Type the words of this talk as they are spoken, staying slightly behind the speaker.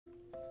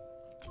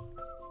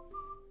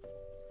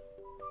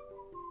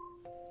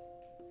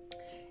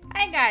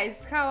Hey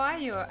guys, how are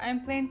you?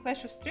 I'm playing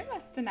Clash of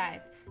Streamers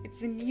tonight.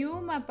 It's a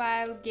new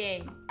mobile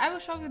game. I will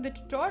show you the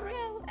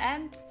tutorial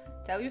and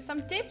tell you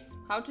some tips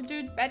how to do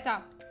it better.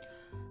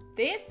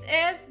 This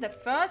is the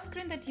first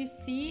screen that you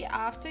see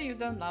after you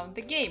download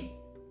the game.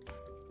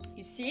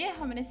 You see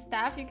how many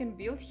stuff you can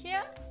build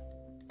here?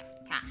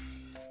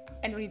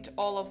 And we need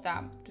all of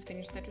them to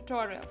finish the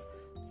tutorial.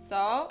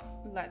 So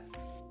let's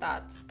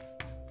start.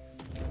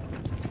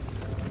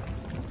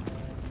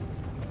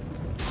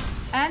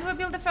 And we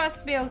build the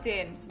first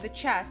building, the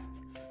chest.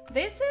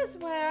 This is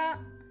where...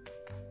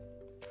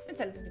 It's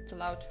a little bit too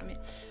loud for me.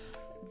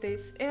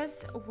 This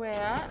is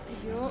where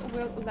you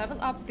will level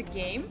up the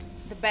game,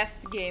 the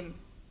best game.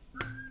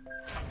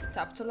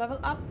 Tap to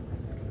level up,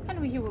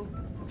 and you will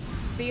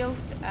build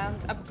and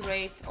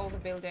upgrade all the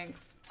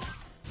buildings.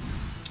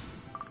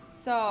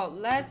 So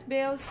let's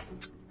build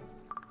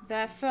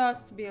the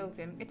first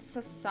building. It's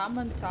a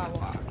summon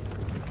tower.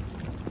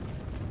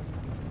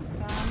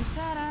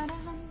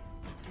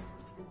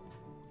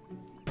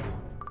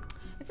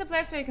 It's a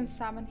place where you can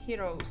summon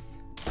heroes.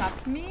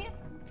 Tap me,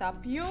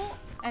 tap you,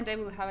 and I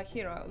will have a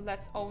hero.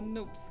 Let's own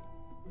noobs.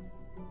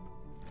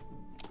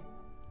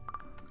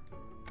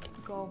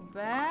 Go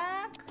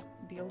back,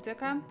 build a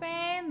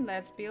campaign.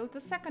 Let's build the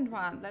second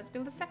one. Let's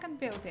build the second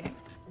building.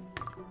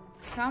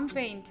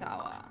 Campaign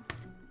tower.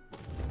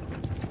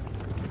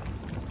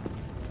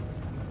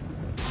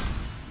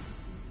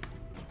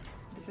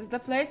 This is the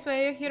place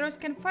where your heroes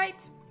can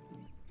fight.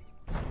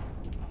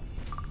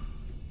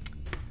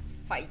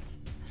 Fight.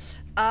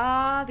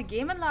 The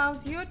game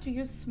allows you to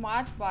use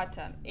smart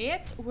button.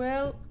 It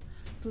will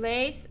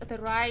place the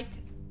right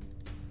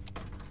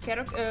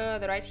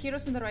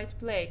heroes in the right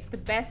place, the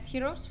best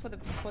heroes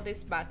for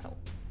this battle.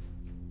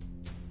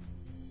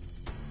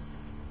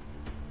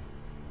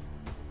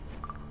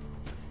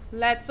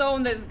 Let's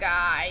own this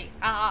guy.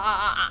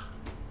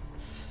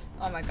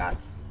 Oh my god,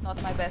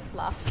 not my best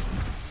laugh.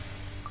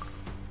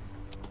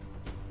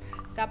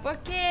 Tap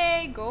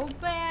OK, go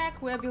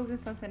back. We're building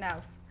something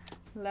else.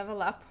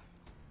 Level up.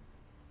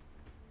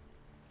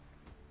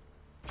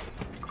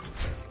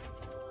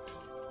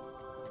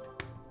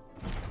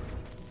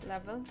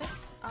 Level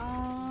this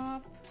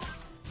up.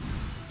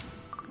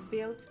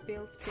 Build.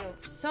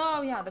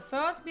 So yeah, the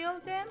third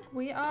building,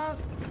 we are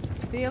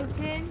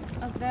building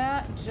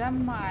the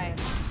gem mine.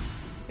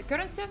 The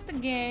currency of the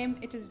game,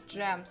 it is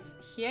gems.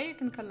 Here you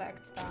can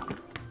collect them.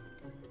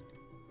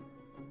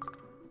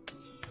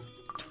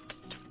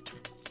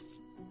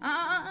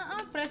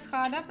 Press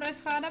harder.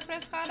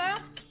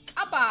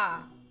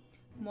 Appa!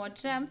 More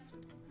gems.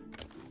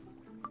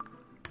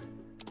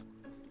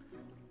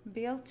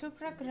 Build to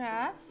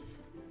progress.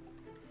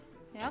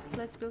 Yep,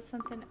 let's build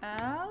something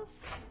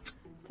else.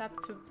 Tap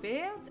to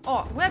build.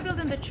 Oh, we're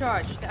building the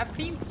church, the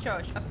Athene's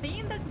church.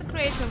 Athene, that's the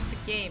creator of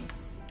the game.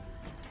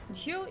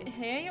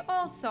 Here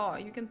also,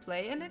 you can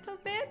play a little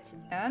bit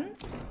and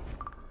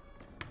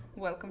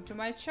welcome to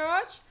my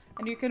church,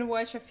 and you can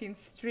watch Athene's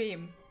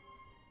stream.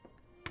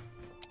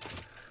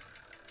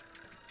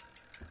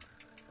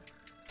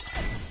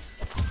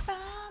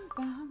 Bam,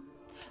 bam.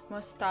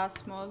 More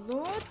stars, more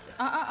loot.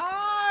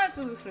 It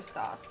will be 3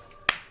 stars.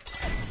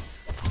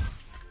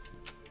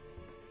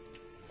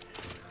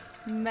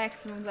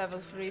 Maximum level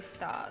 3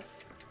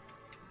 stars.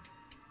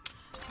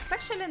 It's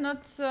actually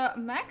not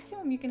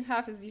maximum you can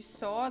have, as you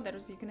saw.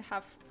 You can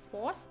have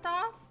 4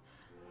 stars,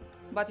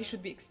 but you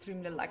should be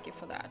extremely lucky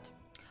for that.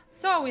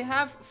 So we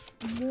have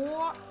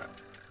more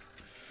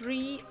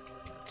free,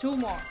 two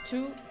more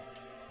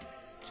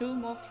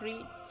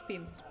free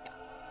spins. Yeah.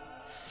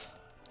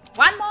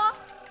 One more.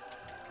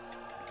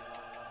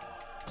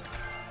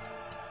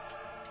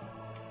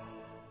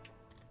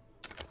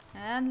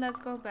 And let's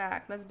go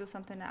back. Let's build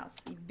something else.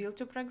 Build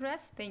to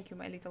progress. Thank you,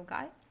 my little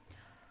guy.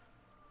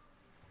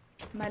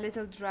 My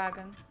little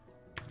dragon.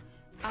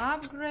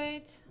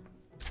 Upgrade.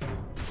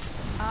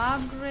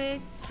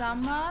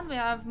 Summon. We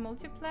have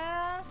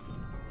multiplayer.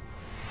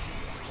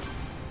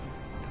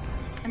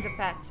 And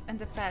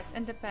the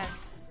pet.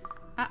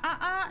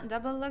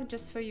 Double luck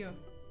just for you.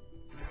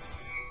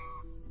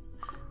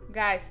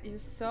 Guys, you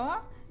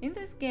saw in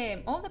this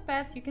game all the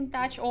pets. You can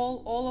touch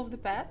all of the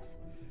pets.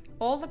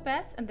 All the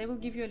pets, and they will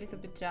give you a little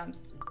bit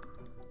gems.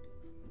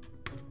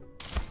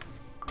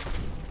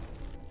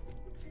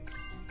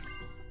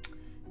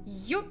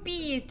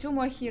 Yuppie! 2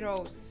 more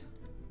heroes.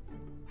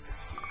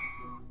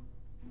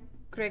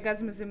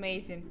 Craigasm is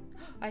amazing.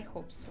 I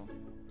hope so.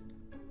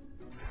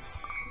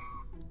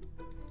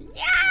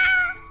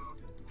 Yeah!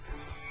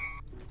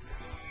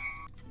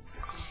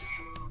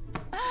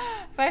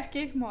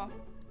 5k more.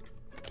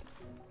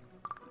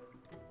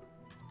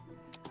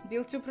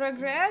 Build to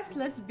progress.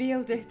 Let's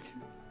build it.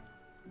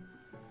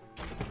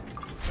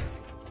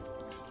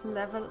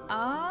 Level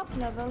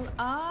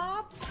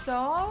up.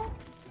 So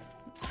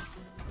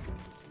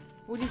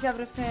we did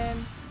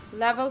everything.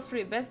 Level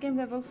 3, best game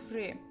level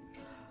 3.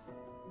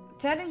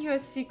 Telling you a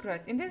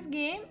secret. In this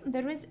game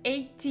there is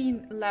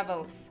 18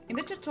 levels. In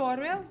the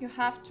tutorial you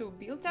have to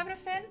build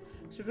everything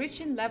to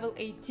reach in level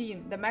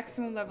 18, the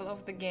maximum level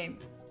of the game.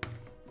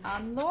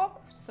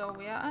 Unlock. So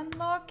we are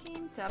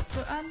unlocking. Tap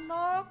to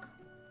unlock.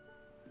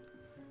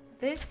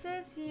 This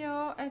is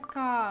your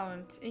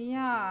account.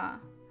 Yeah.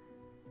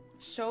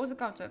 Shows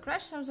account to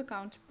crash, shows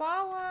account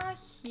power.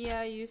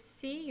 Here you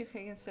see, you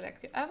can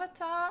select your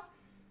avatar.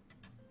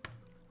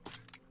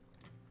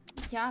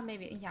 Yeah,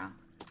 maybe, yeah.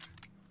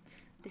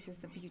 This is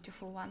the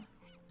beautiful one.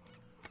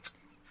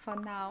 For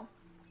now.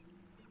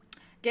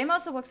 Game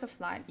also works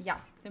offline. Yeah,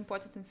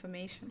 important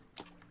information.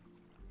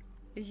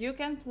 You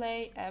can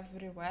play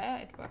everywhere.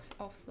 It works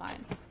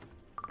offline.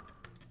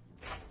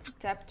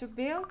 Tap to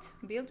build.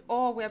 Build.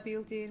 Oh, we're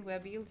building. We're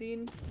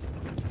building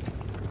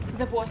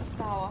the boss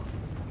tower.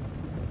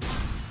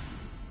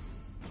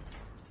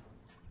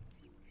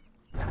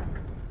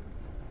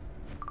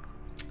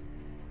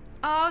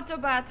 Auto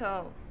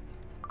battle.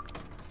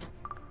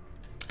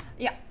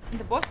 Yeah,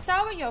 the boss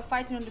tower, you're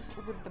fighting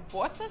with the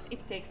bosses.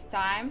 It takes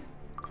time.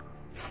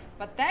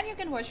 But then you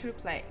can watch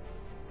replay.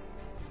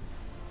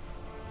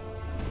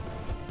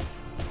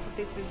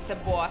 This is the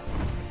boss.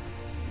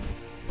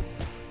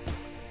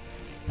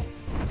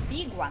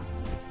 Big one.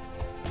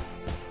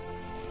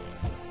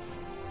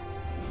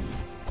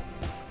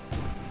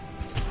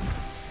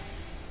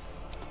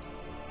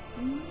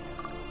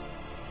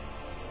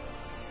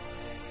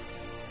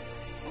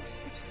 Oops.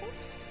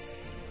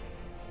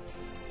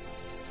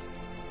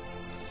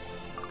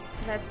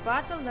 Let's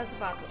battle.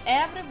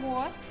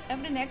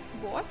 Every next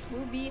boss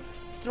will be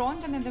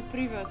stronger than the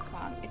previous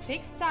one. It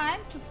takes time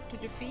to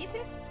defeat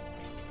it.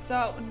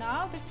 So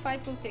now this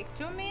fight will take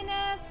 2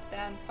 minutes,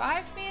 then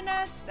 5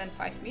 minutes, then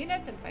 5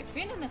 minutes, then 5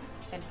 minutes,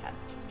 then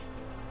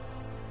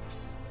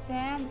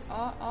 10. 10,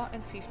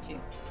 and 50.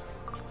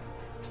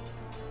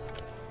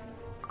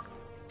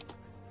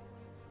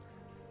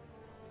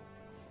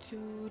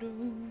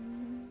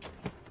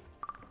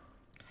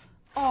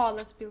 Oh,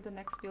 let's build the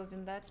next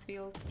building. Let's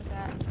build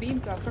the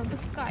bingo from the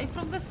sky.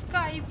 From the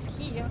sky, it's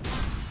here.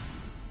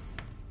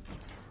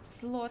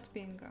 Slot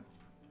bingo.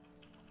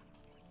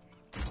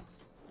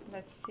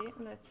 Let's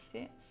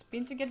see.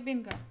 Spin to get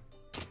bingo.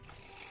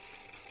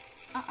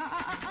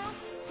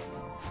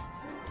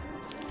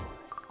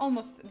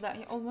 Almost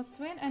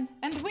win and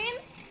win,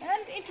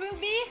 and it will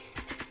be.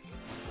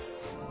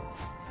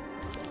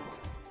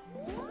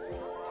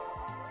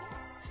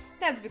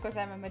 That's because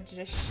I'm a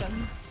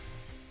magician.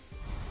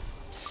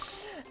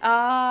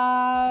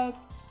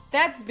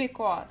 That's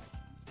because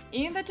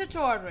in the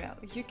tutorial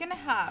you can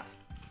have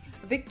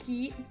the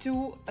key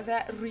to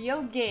the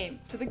real game,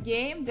 to the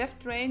game Death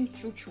Train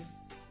Choo Choo.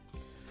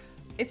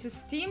 It's a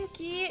Steam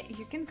key,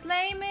 you can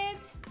claim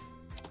it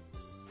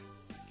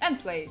and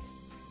play it.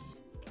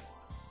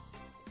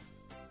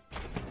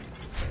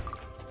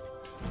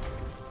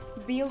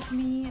 Build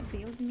me.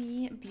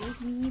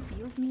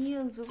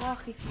 Oh,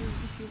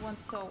 if you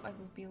want, so I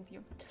will build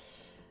you.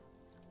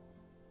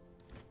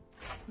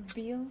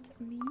 Build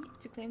me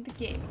to claim the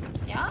game.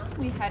 Yeah,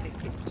 we had the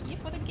key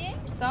for the game,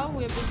 so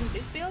we're building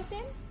this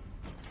building.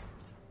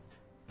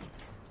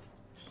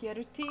 Here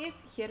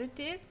it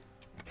is.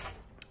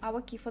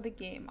 Our key for the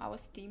game, our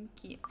Steam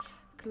key.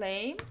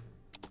 Claim.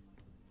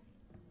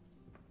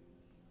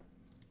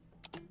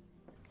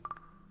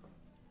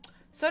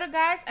 Sorry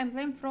guys, I'm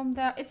playing from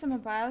the... It's a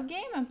mobile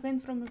game, I'm playing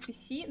from a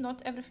PC.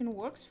 Not everything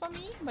works for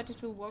me, but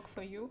it will work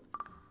for you.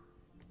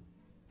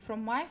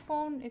 From my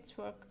phone, it's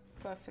worked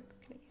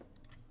perfectly.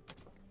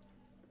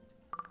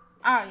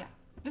 Yeah.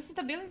 This is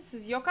the building, this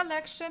is your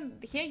collection.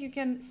 Here you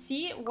can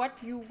see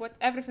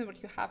everything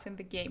what you have in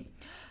the game.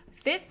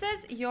 This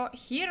is your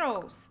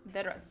heroes.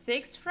 There are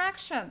 6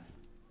 fractions.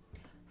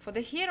 For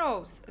the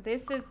heroes,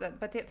 this is the,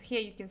 but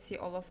here you can see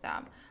all of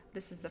them.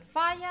 This is the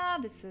fire,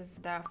 this is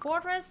the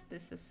forest,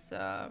 this is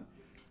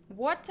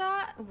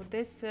water,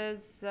 this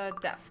is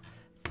death.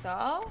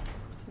 So,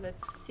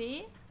 let's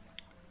see.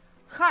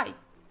 Hi,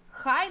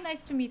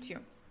 nice to meet you.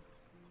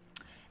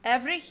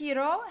 Every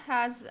hero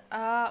has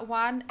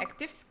 1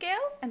 active skill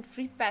and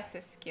 3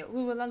 passive skill.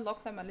 We will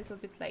unlock them a little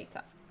bit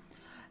later.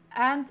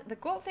 And the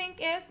cool thing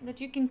is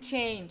that you can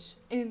change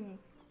in...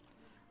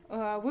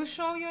 we'll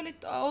show you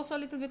also a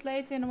little bit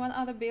later in one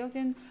other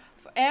building.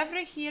 For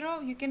every hero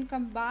you can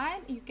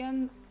combine, you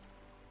can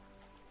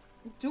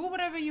do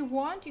whatever you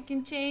want. You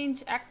can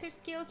change active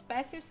skills,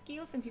 passive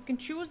skills, and you can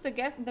choose the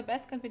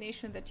best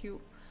combination that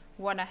you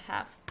wanna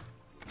have.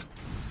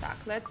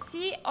 Let's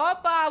see.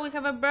 Opa, we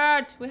have a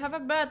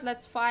bird.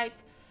 Let's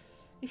fight.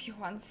 If you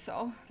want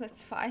so,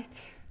 let's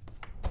fight.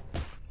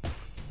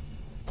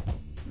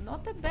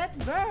 Not a bad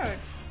bird.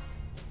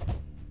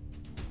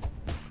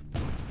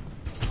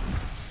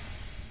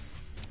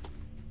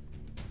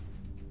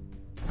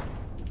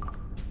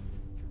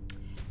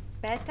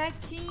 Better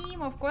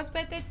team, of course,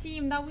 better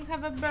team. Now we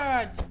have a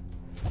bird.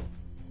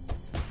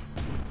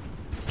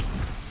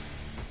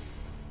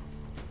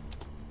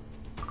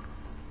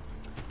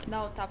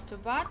 Now tap to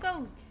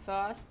battle.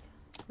 First,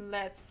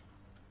 let's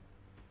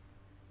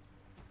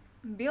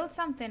build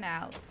something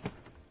else.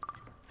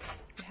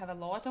 We have a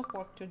lot of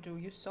work to do.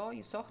 You saw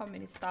how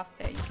many stuff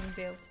there you can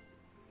build.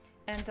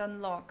 And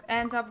unlock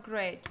and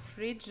upgrade.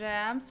 3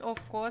 gems, of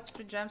course,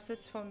 3 gems,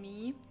 that's for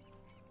me.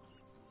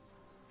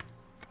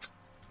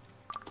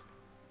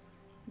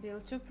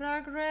 Build to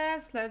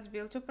progress. Let's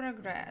build to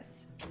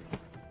progress.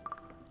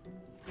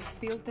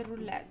 Build the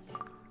roulette.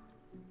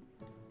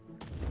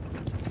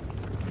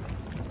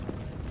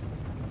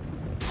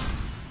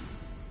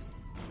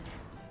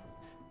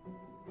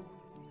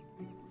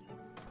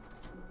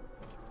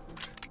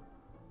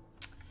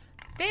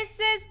 This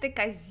is the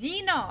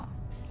casino.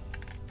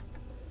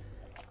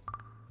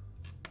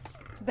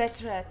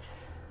 Bet red.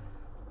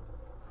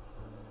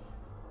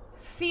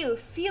 Feel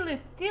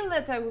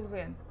that I will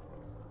win.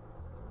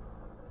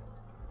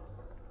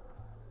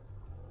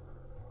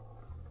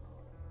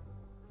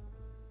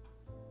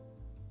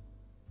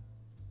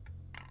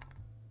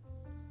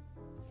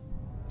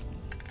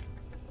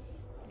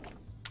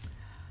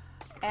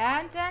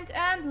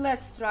 And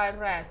let's try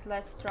red.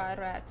 Let's try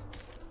red.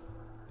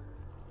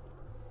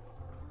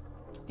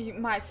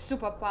 My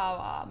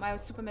superpower, my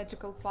super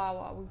magical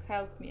power will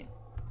help me.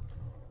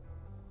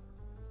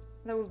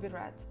 That will be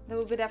red. That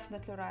will be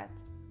definitely red.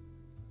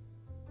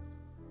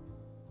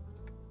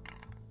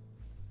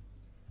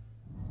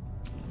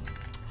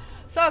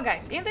 So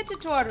guys, in the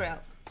tutorial,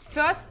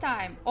 first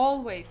time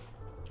always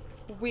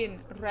win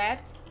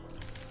red,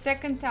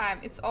 second time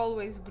it's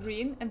always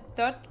green, and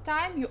third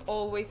time you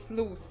always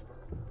lose.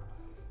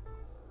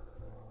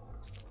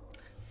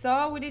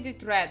 So we did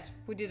it red.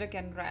 We did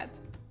again red.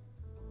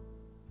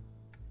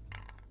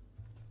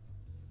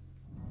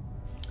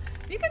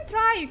 You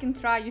can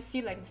try. You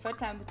see, like the third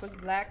time it was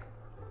black.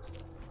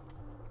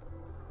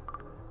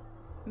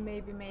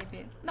 Maybe.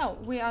 No,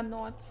 we are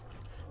not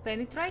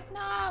playing it right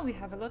now. We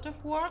have a lot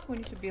of work. We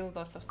need to build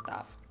lots of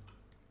stuff.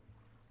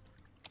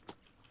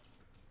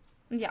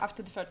 Yeah,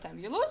 after the third time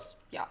you lose,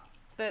 yeah,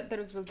 there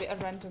will be a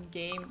random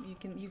game.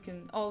 You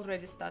can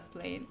already start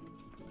playing.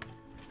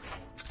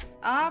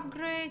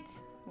 Upgrade.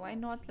 Why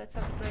not? Let's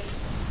upgrade.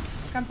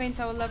 Campaign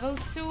tower level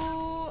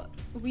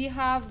 2. We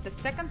have the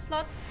second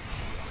slot.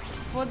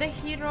 For the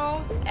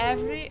heroes,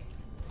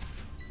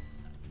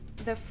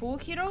 the full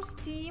heroes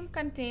team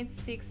contains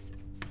 6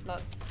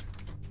 slots.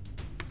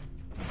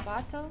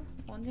 Battle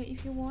only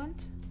if you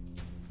want.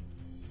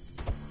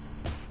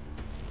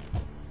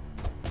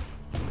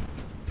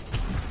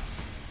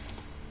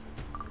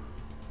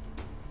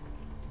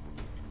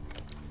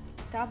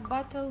 Top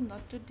battle,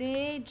 not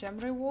today. Gem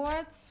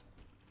rewards.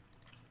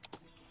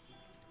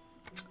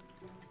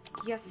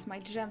 Yes, my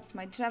gems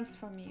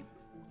for me.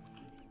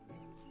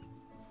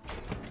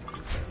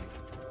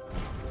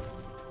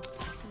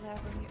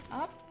 Level you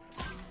up.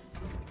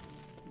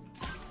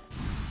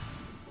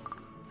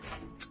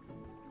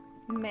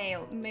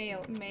 Mail. We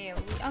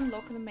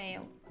unlock the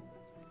mail.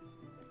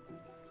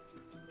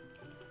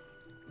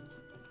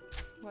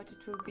 What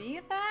it will be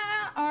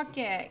there?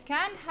 Okay,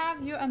 can't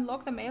have you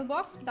unlock the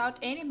mailbox without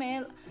any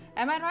mail.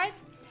 Am I right?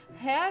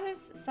 Here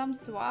is some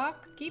swag.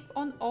 Keep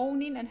on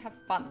owning and have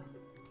fun.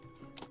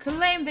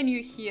 Claim the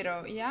new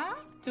hero, yeah?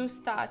 2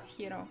 stars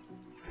hero.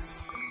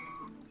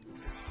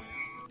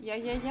 Yeah,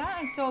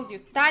 I told you.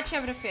 Touch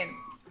everything.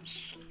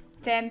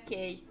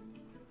 10k.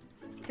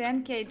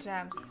 10k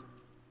gems.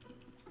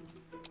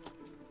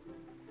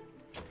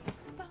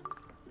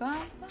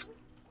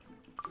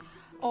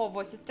 Oh,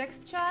 voice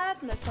text chat.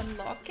 Let's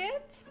unlock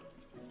it.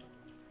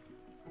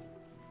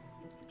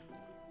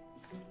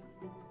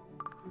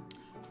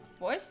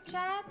 Voice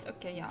chat.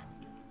 Okay, yeah.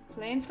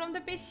 Playing from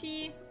the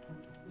PC.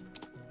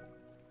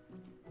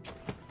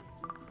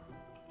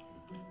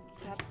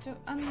 Tap to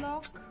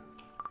unlock.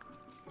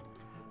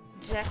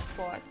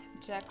 Jackpot.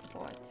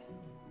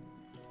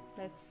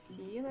 Let's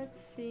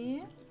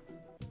see.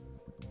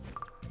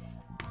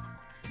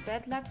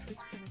 Bad luck, free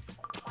spins.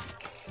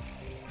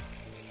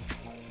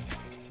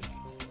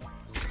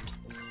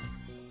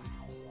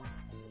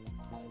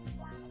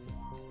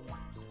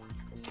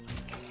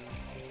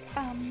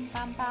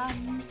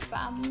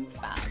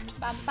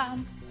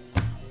 Bam.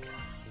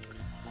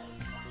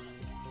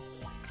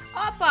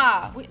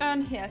 Oppa! We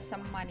earn here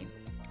some money.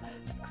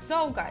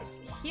 So guys,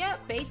 here,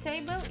 pay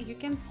table, you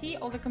can see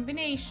all the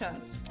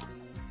combinations.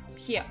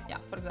 Here, yeah,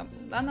 for example.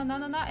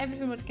 No,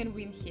 everyone can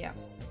win here.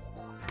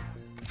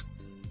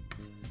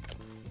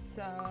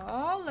 So,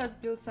 let's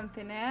build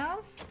something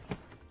else.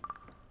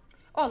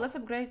 Oh, let's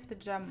upgrade the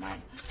gem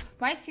mine.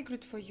 My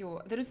secret for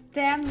you, there is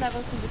 10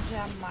 levels in the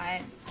gem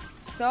mine.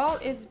 So,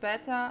 it's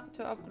better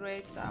to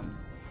upgrade them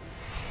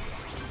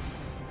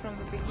from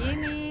the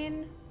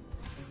beginning.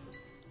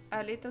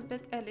 A little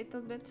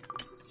bit.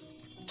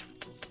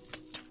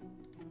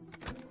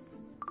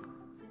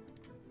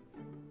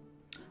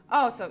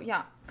 Oh, so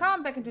yeah,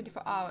 come back in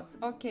 24 hours.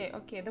 Okay.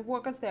 The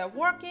workers, they are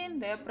working,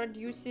 they are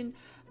producing,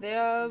 they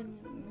are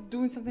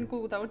doing something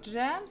cool with our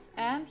gems.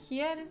 And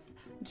here is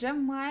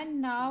gem mine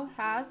now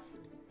has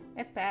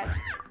a pet.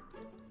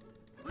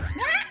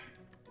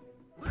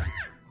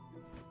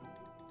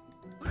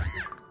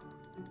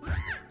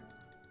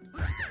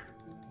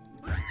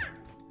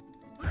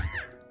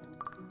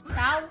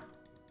 Cow.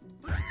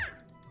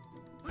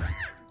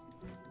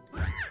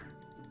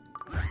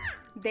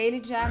 Daily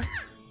gems.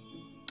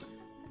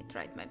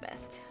 Tried my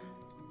best.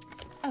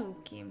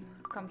 Okay,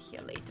 come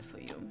here later for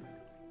you.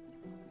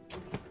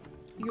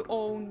 You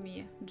own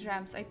me.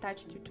 Gems, I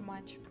touched you too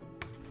much.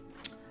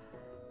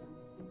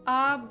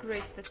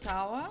 Upgrade the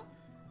tower.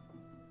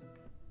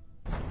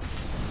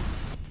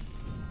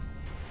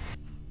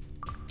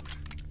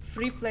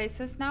 Three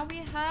places now we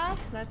have.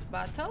 Let's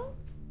battle.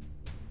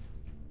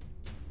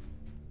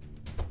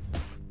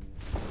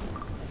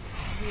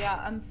 We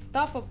are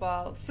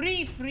unstoppable.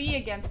 Three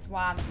against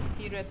one.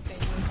 Seriously,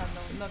 you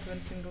have not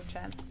one single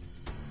chance.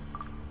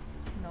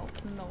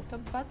 No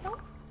top battle.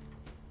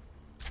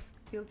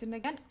 Building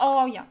again.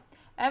 Oh yeah.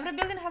 Every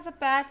building has a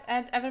pet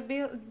and every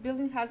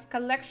building has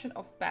collection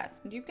of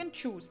pets. And you can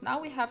choose. Now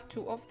we have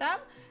 2 of them.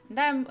 And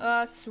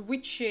I'm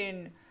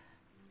switching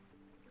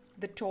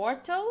the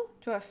turtle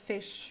to a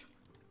fish.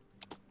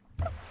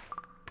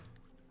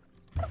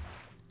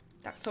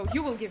 So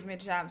you will give me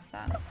gems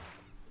then.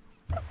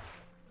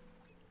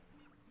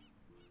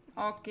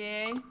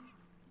 Okay.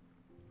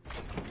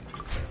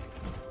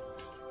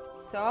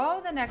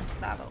 So the next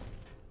level.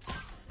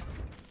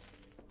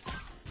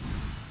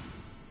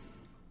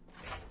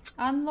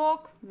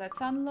 Unlock. Let's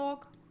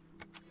unlock.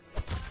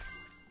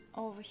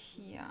 Over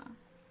here.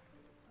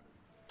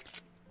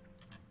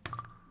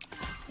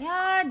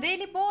 Yeah,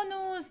 daily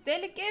bonus,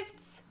 daily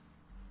gifts.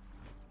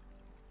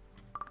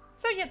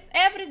 So yeah,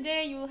 every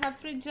day you will have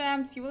 3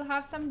 gems, you will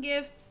have some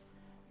gifts.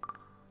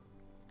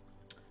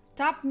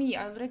 Tap me,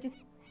 I already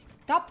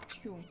tapped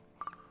you.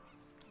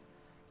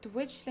 To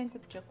which link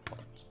with jackpot?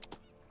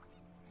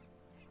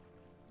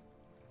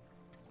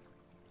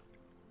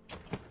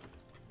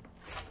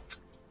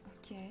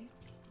 Okay.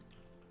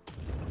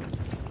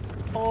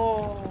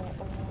 Oh,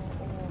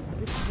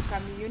 this is the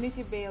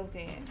community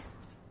building.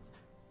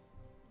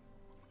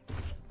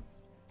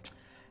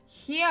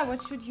 Here,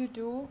 what should you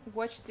do?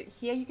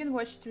 Here you can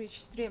watch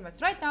Twitch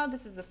streamers. Right now,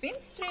 this is a Finn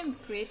stream,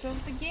 creator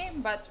of the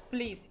game, but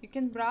please, you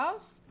can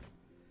browse.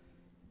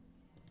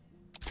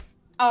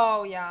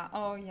 Oh yeah.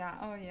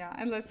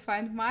 And let's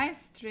find my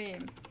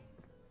stream.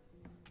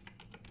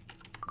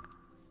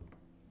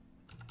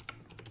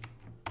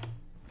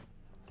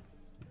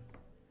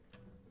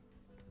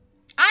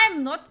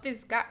 I'm not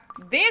this guy.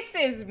 This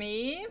is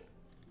me.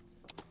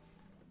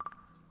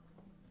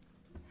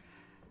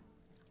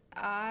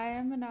 I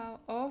am now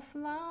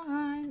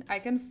offline. I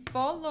can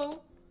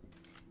follow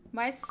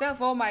myself.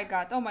 Oh my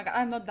god.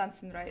 I'm not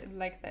dancing right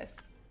like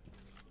this.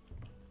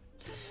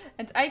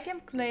 And I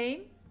can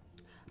claim.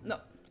 No,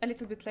 a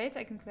little bit late.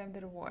 I can claim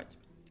the reward.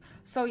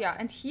 So yeah,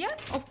 and here,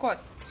 of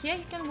course, here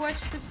you can watch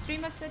the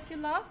streamers that you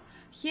love.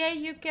 Here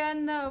you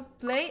can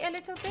play a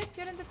little bit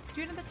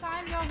during the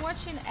time you are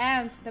watching.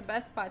 And the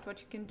best part,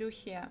 what you can do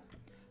here.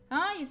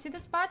 You see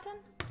this button?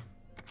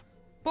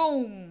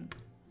 Boom.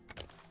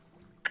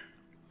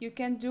 You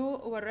can do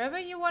whatever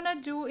you want to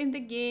do in the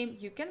game.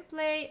 You can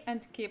play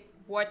and keep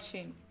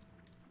watching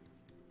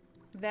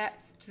the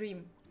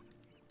stream.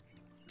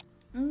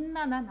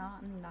 No.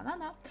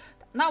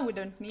 Now we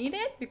don't need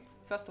it.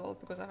 First of all,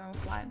 because I'm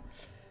offline.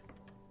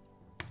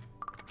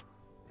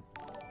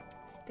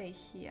 Stay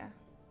here.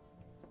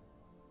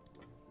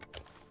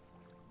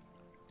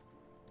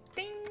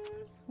 Ding!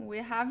 We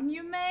have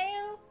new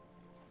mail.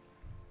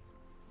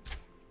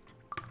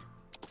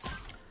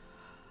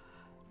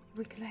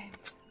 We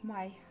claimed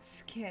my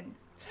skin.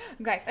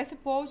 Guys, I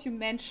suppose you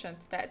mentioned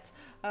that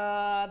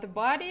the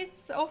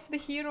bodies of the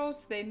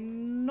heroes, they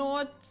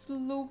not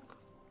look...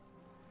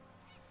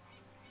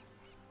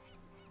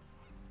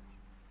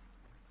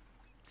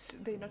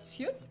 They not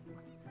suit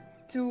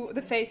to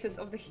the faces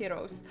of the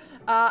heroes.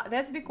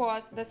 That's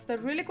because that's the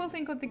really cool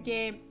thing of the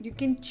game. You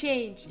can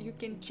change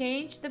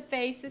the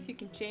faces, you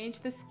can change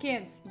the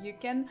skins, you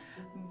can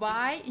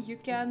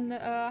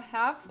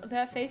have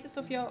the faces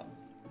of your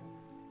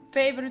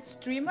favorite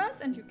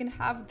streamers, and you can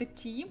have the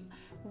team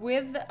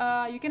with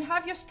you can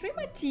have your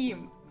streamer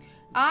team.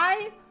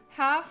 I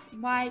have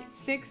my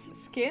 6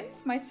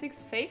 skins, my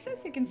 6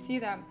 faces. You can see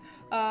them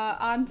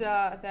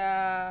under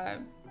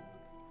the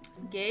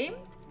game.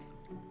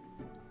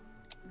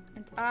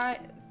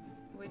 And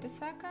wait a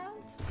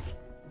second.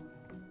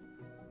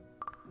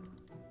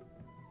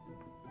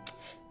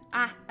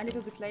 A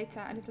little bit later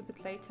I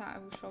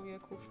will show you a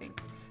cool thing.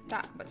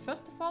 But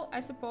first of all, I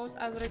suppose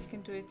I already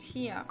can do it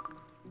here.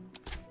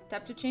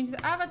 Tap to change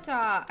the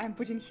avatar. I'm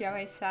putting here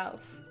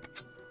myself.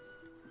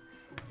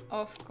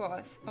 Of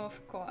course.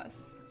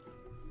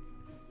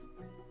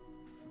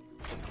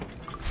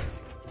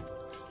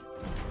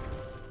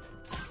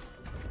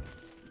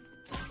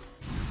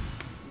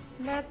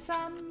 Let's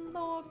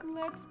unlock,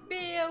 let's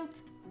build.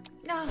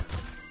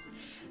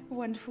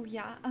 Wonderful,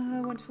 yeah.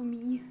 Wonderful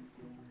me.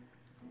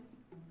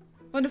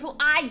 Wonderful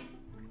I.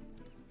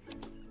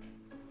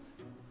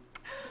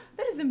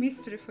 There is a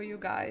mystery for you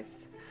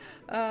guys.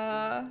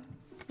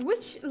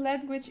 Which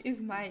language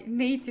is my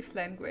native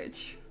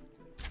language?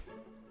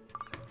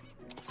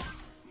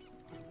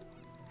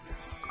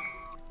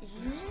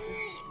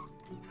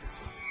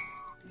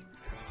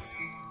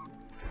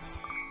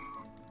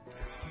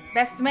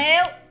 Best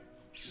male.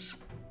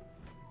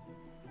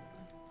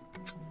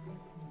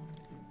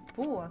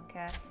 Poor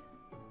cat.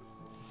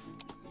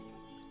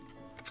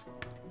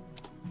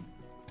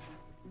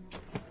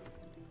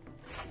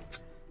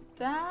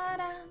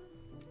 Ta-dam,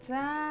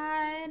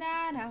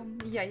 ta-da-dam.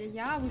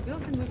 Yeah.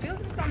 We're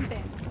building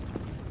something.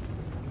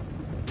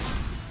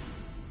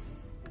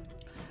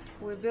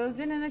 We're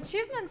building an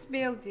achievements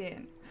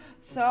building.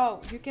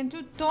 So you can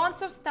do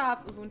tons of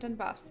stuff, loot and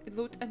buffs.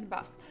 You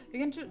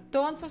can do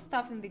tons of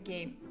stuff in the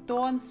game,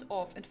 tons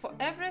of, and for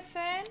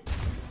everything,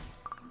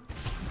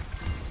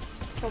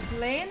 for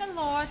playing a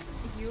lot,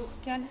 you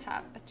can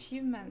have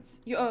achievements.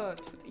 You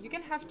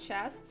can have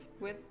chests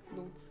with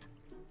loot.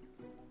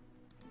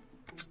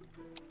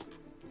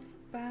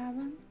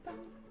 Bam bam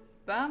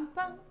bam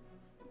bam.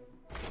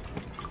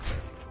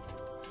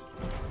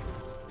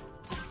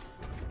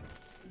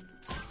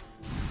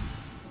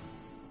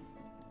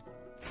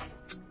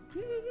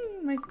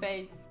 My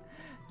face.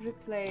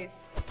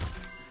 Replace.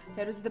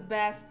 Here is the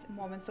best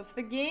moments of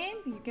the game.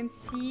 You can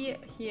see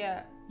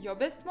here your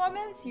best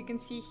moments. You can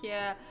see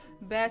here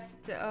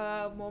best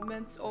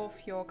moments of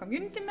your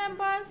community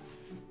members.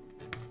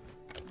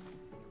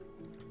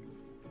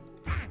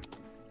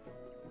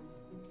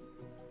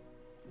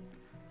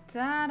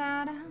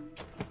 Ta-da-da.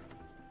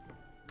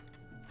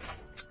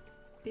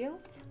 Build.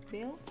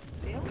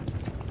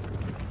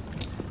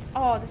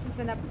 Oh, this is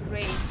an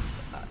upgrade.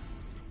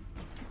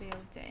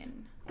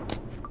 Building.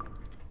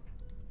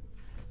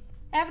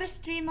 Every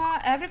streamer,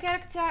 every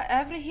character,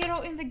 every hero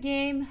in the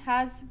game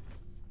has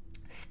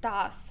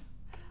stars.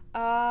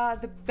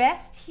 The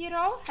best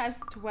hero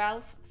has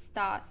 12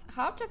 stars.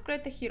 How to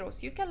upgrade the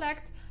heroes? You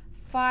collect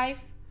 5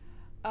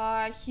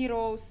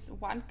 heroes,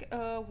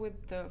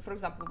 for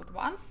example, with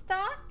 1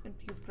 star, and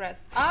you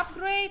press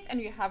upgrade,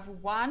 and you have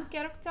 1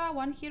 character,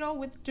 1 hero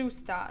with 2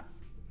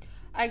 stars.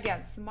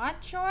 Again,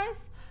 smart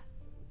choice.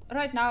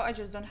 Right now, I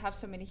just don't have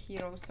so many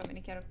heroes, so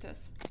many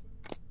characters.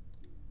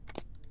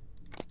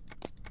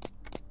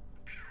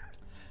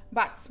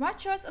 But smart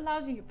choice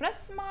allows you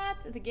press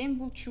smart, the game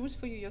will choose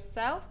for you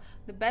yourself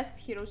the best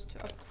heroes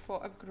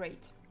for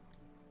upgrade.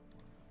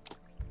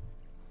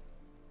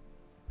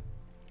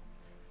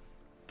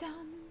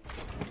 Done.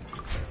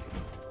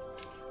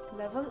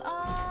 Level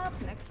up,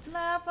 next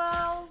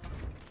level.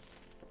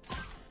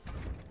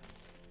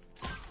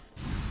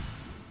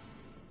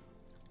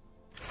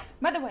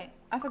 By the way,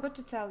 I forgot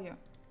to tell you.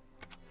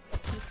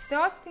 The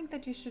first thing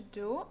that you should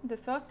do,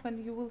 when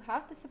you will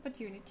have this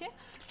opportunity,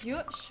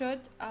 you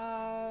should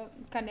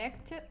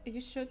connect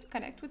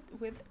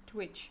with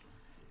Twitch.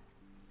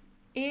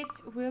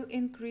 It will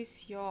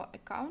increase your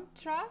account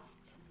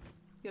trust,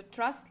 your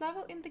trust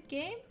level in the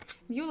game.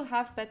 You will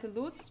have better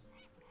loots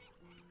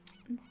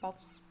and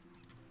buffs.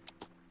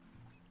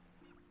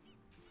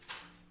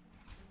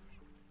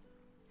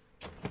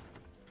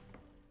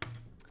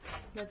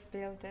 Let's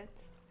build it.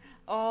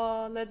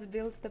 Oh, let's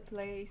build the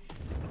place.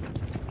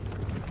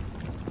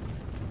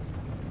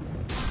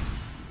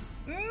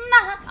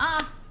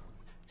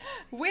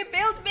 We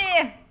built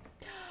me!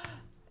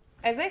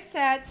 As I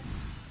said,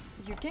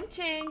 you can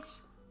change.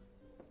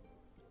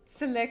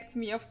 Select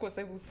me. Of course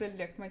I will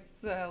select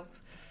myself.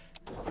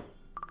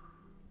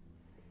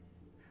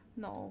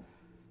 No.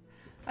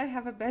 I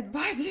have a bad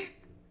body.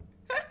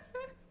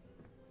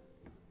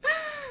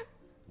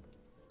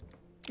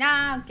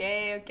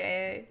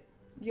 Okay.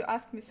 You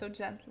asked me so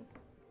gently.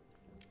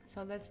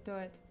 So let's do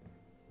it.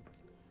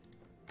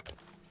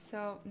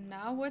 So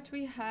now what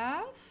we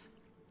have,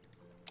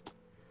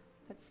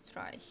 let's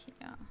try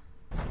here.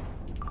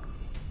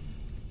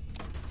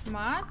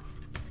 Smart.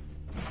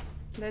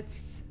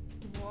 Let's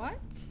what?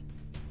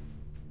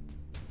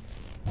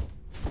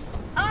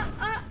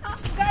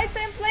 Guys,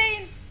 I'm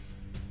playing.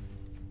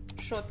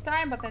 Short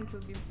time, but then it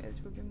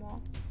will be more.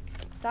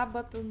 Tab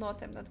battle,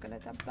 not. I'm not gonna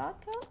tab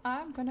battle.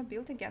 I'm gonna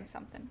build again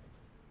something.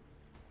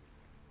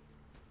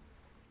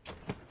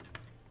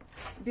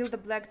 Build a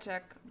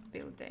blackjack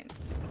building.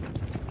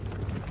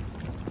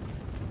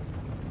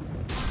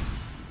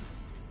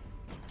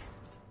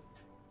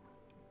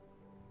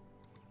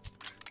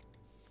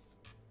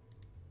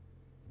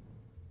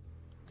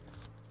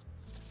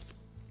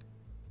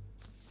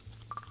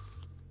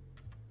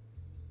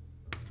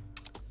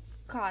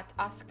 Card,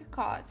 ask a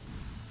card.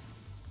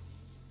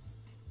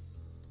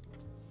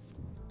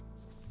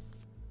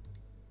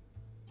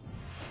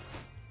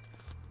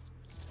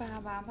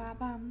 Bam, bam, bam,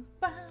 bam,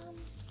 bam.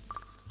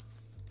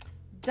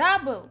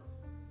 Double.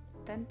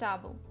 Then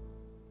double.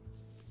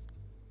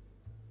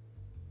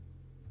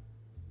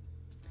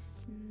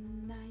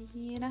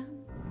 Naira.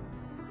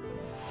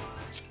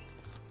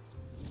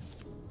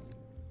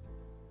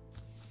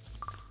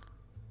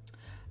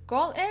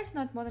 Goal is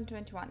not more than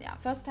 21. Yeah,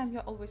 first time you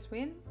always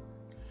win.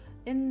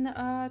 In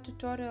a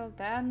tutorial,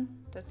 then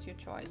that's your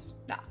choice.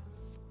 Yeah.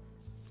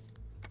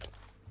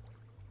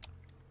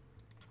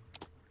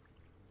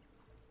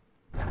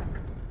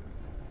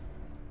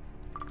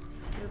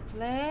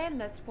 Replay.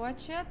 Let's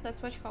watch it.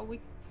 Let's watch how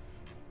we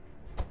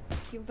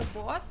kill the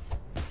boss.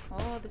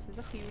 Oh, this is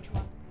a huge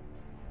one.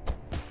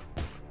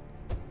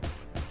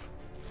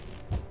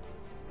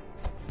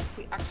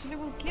 We actually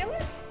will kill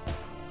it.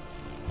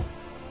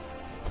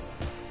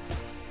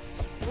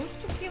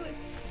 Supposed to kill it.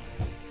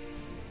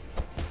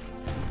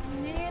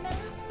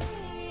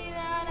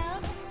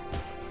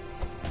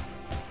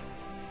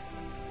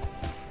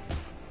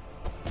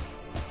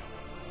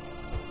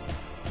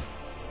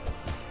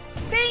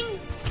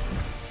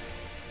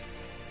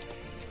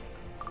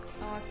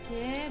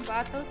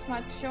 battle,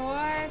 smart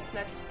choice.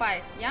 Let's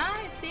fight. Yeah,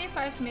 you see,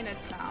 5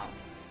 minutes now.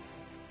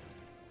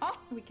 Oh,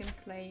 we can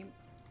claim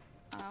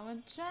our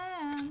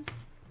gems.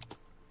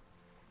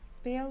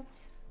 Build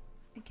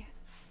again.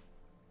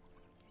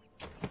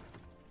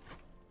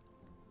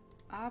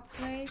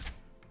 Upgrade.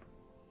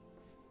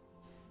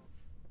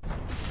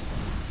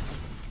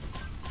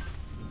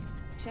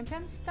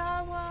 Champion's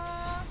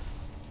Tower.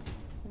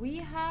 We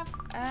have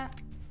a...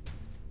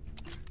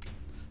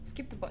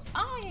 Skip the boss.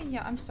 Oh,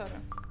 yeah, I'm sorry.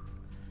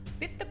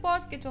 Beat the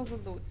boss, get all the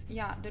loot.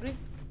 Yeah, there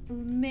is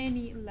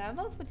many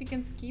levels, but you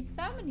can skip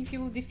them. And if you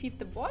will defeat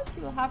the boss,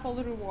 you will have all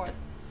the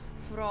rewards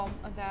from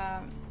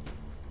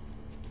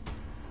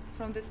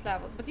this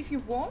level. But if you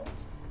won't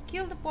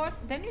kill the boss,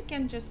 then you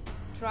can just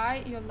try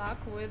your luck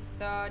with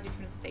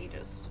different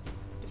stages,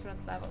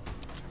 different levels.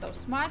 So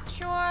smart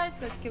choice.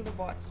 Let's kill the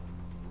boss.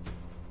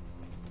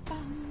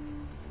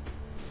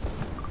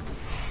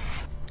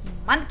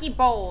 Monkey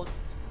balls.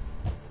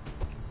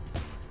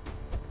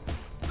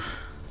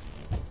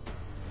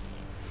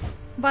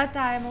 But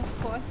I am,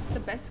 of course, the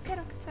best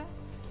character.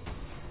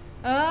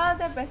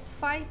 The best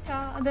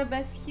fighter, the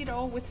best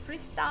hero with 3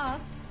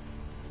 stars.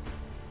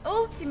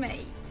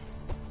 Ultimate.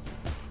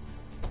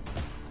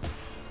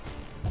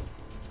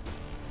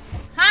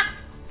 Ha!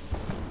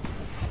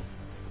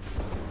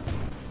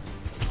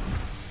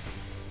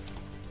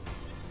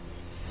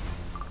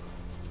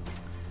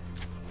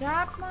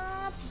 Top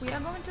map. We are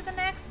going to the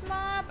next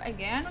map.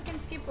 Again, we can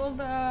skip all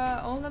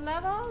the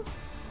levels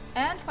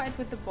and fight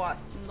with the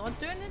boss. Not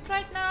doing it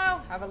right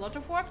now. Have a lot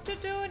of work to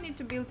do. Need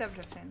to build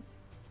everything.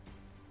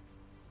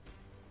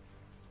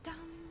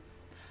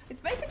 It's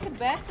basically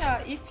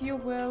better if you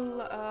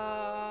will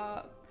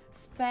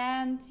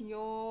spend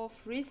your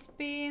free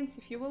spins,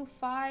 if you will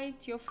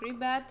fight your free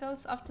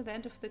battles after the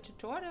end of the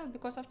tutorial,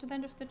 because after the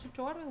end of the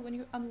tutorial, when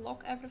you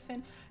unlock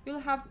everything,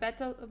 you'll have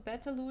better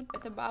loot,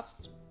 better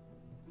buffs.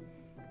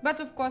 But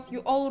of course,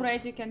 you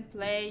already can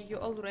play, you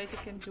already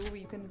can do,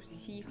 you can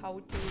see how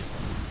it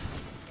is.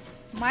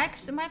 My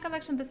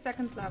collection, the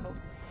 2nd level.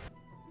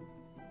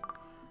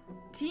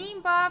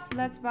 Team buff,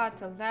 let's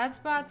battle, let's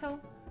battle.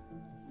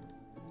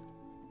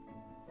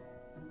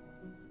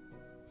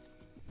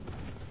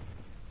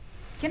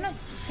 Can I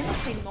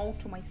say no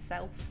to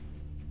myself?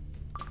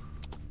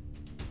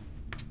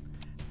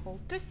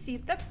 Hold to see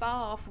the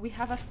buff. We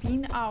have a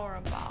Fiend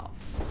Aura buff.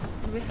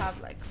 And we have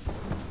like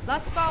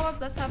plus power,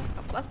 plus health,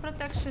 plus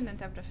protection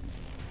and everything.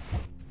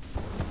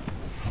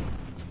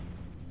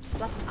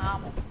 Plus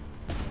ammo.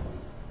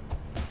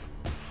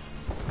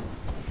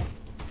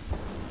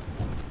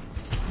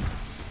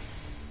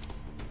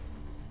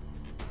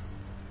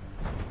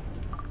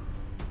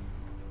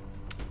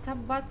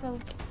 Top battle.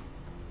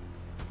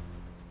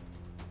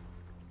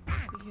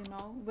 You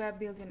know, we're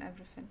building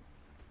everything.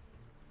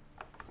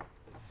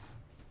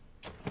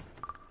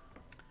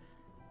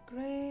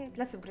 Great.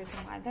 Let's upgrade the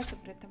mine. Let's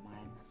upgrade the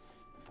mine.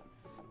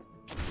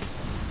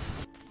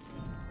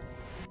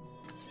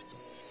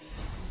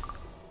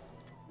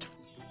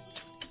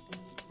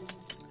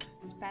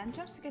 Spend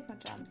gems to get more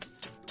gems.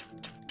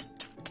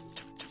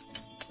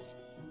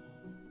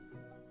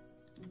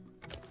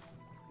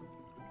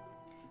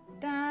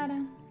 Da-da,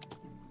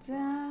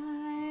 da-da.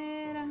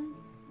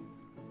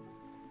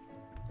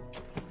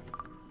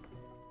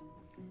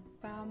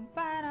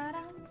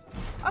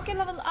 Okay,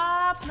 level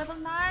up, level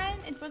 9,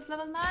 it was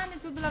level 9,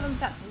 it will be level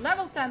 10,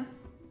 level 10.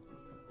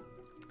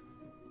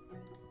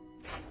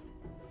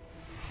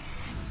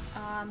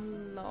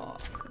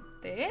 Unlock.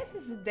 This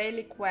is a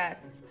daily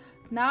quest.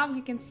 Now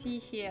you can see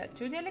here,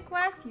 2 daily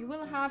quests, you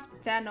will have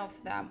 10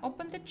 of them.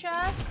 Open the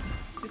chest,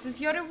 this is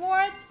your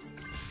reward.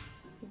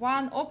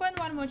 1, open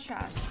 1 more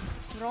chest.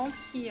 From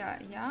here,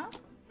 yeah?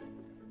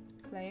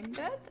 Claim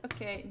that,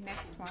 okay,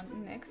 next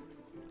one, next.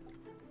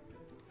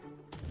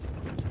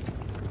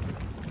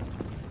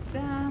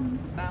 Bam,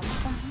 bam,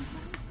 bam,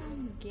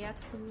 bam. Get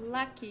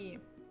lucky.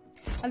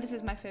 And this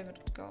is my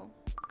favorite goal.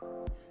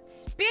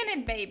 Spin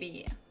it,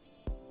 baby.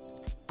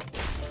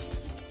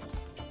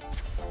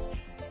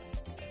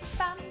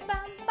 Bam,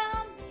 bam,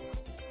 bam.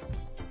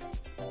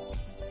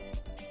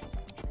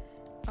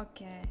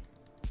 Okay.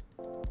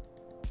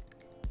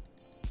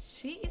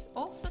 She is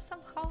also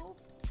somehow,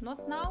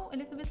 not now, a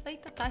little bit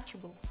later,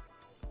 touchable.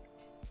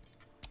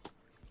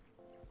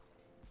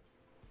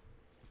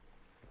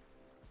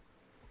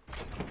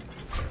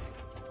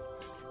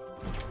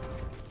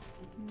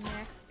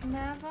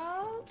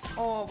 Level.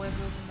 Oh, we're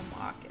building the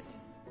market.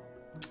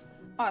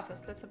 Oh,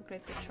 first let's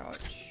upgrade the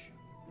church.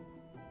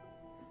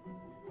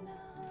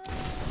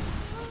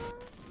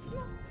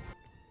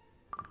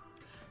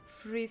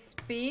 Free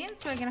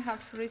spins. We're gonna have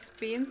free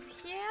spins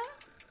here.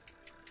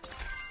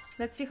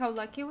 Let's see how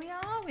lucky we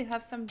are. We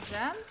have some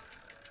gems.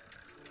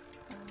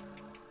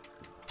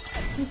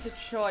 It's a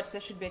church. There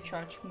should be a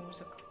church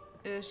music.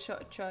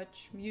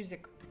 Church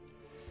music.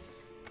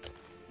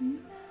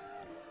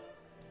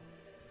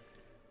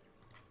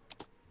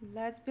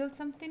 Let's build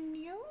something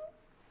new.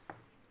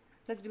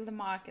 Let's build a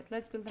market.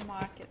 Let's build a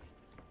market.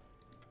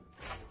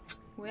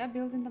 We are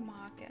building the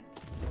market.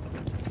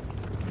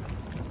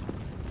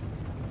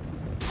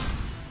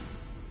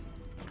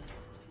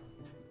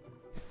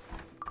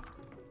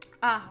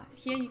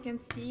 Here you can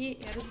see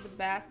here is the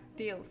best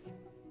deals.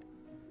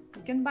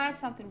 You can buy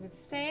something with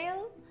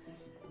sale.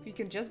 You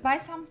can just buy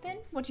something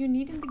what you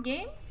need in the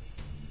game.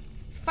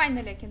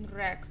 Finally I can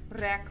wreck,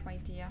 my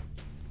dear.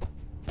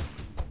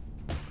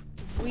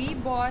 We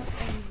bought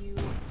a new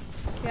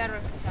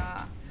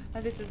character.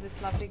 And this is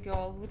this lovely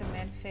girl with a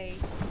man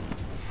face.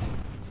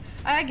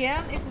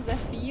 Again, it is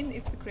Athene,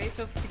 it's the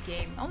creator of the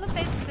game. All the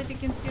faces that you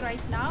can see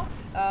right now,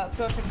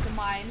 perfect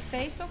mine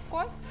face of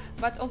course,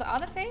 but all the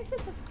other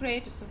faces, that's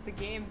creators of the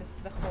game, this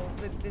is the host,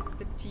 this is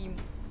the team.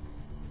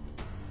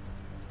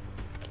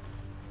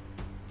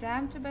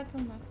 Time to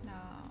battle, not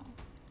now.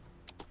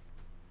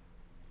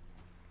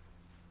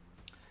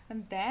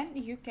 And then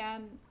you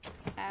can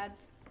add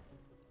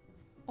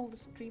all the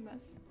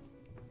streamers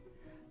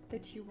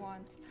that you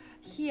want.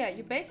 Here,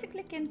 you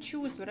basically can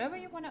choose whatever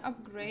you want to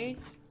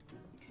upgrade.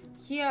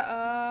 Here,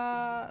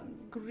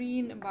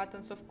 green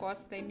buttons, of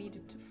course, they need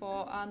it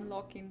for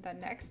unlocking the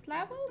next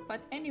level.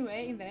 But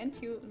anyway, in the end,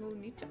 you will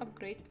need to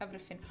upgrade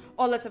everything.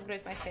 Oh, let's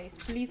upgrade my face.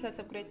 Please, let's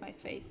upgrade my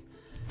face.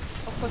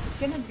 Of course, it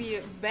cannot be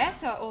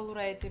better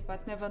already,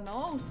 but never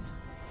knows.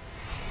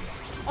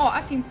 Oh,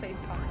 Athene's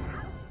face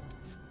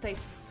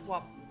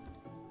swap.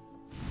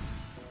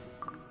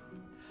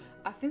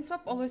 Athene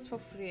swap always for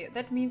free.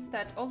 That means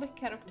that all the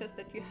characters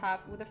that you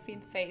have with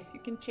Athene face, you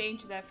can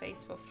change their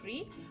face for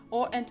free.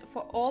 And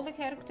for all the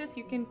characters,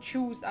 you can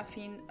choose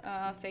Athene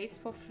face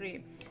for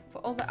free.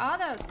 For all the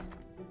others,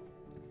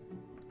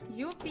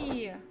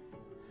 Yuppie!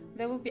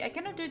 There will be. I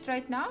cannot do it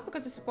right now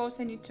because I suppose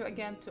I need to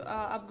again to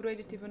upgrade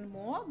it even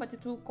more. But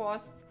it will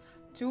cost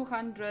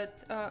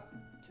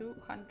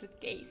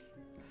 200k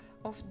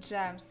of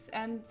gems,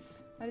 and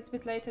a little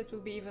bit later it will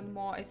be even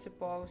more, I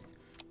suppose,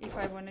 if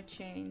I want to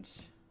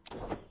change.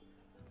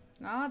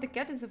 The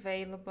cat is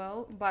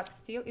available, but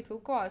still it will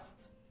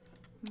cost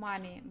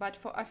money. But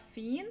for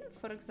Athene,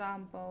 for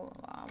example,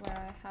 where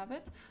I have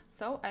it,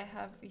 so I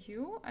have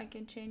you, I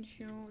can change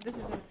you. This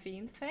is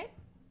Athene face.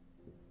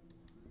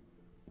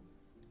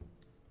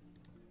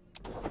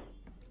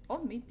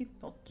 Or maybe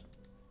not.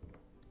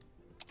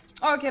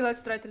 Okay,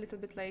 let's try it a little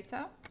bit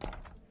later.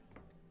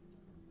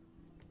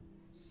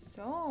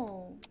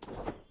 So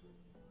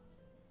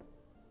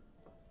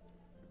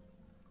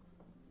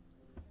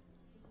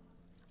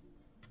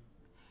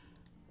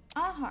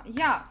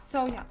yeah,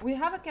 so yeah, we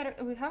have a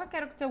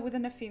character with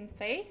an Athene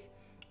face.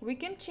 We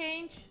can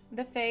change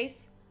the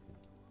face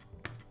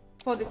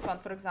for this one,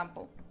 for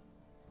example,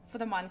 for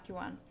the monkey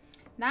one.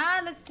 Now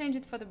let's change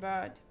it for the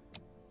bird.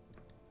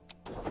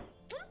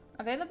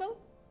 Available?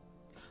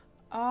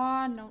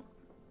 No,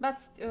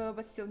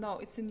 but still no,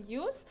 it's in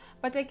use.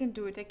 But I can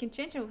do it. I can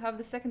change. I will have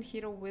the second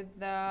hero with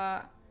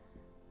the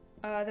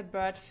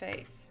bird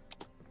face.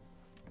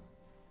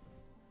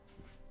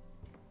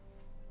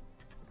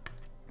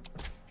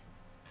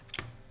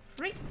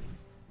 Free.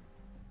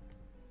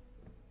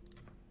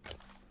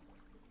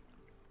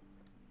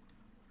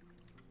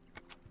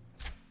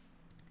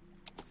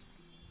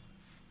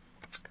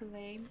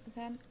 Claim,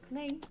 then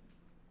claim.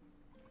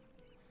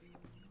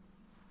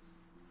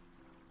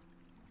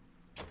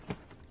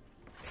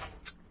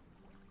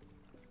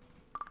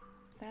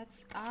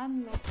 Let's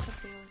unlock the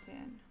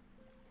building.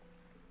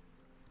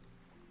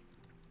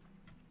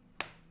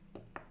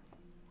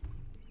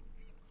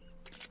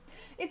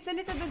 It's a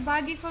little bit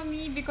buggy for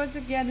me because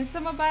again, it's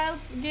a mobile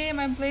game.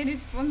 I'm playing it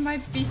on my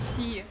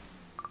PC.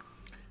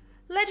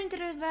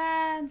 Legendary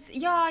events.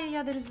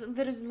 Yeah.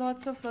 There is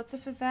lots of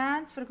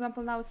events. For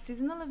example, now it's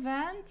seasonal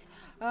event.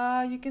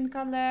 You can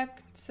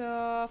collect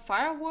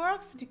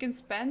fireworks. You can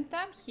spend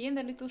them here in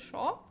the little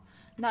shop.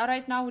 Now,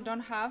 right now we don't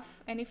have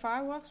any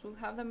fireworks. We'll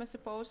have them, I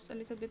suppose, a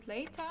little bit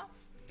later.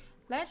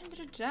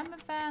 Legendary gem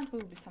event.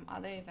 Will be some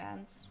other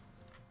events.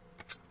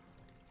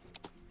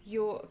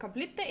 You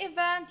complete the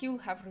event, you'll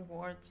have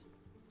reward.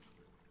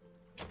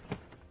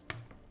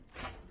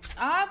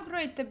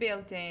 Upgrade the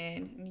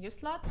building. New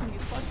slot for the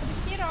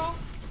hero.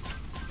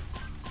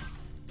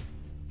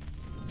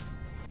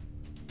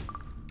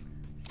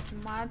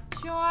 Smart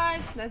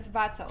choice. Let's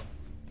battle.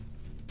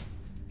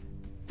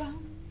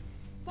 Bum,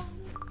 bum.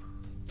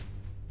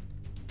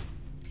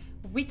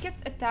 Weakest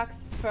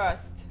attacks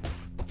first.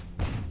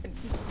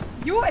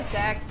 You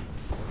attacked.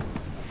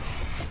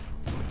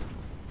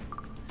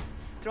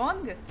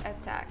 Strongest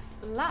attacks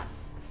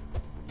last.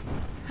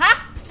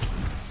 Ha!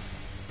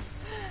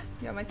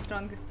 You're my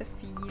strongest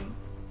Athene.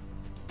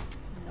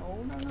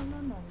 No.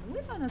 We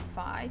are not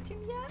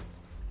fighting yet.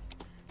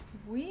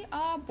 We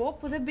are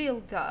Bob the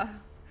Builder.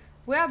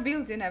 We are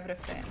building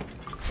everything.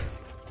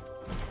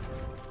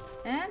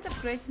 And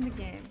upgrading the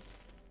game.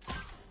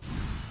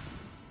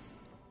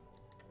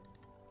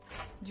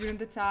 During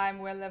the time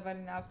we're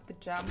leveling up the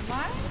gem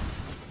mine.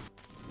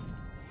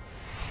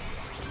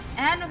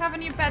 And we have a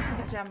new pet for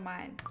the gem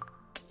mine.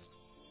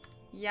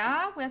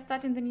 Yeah, we are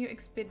starting the new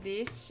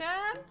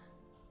expedition.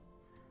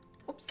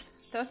 Oops.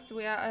 First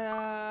we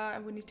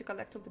need to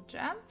collect all the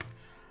gems.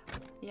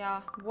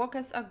 Yeah,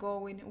 workers are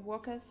going.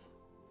 Workers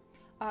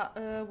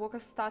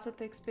started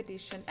the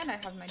expedition, and I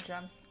have my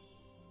gems.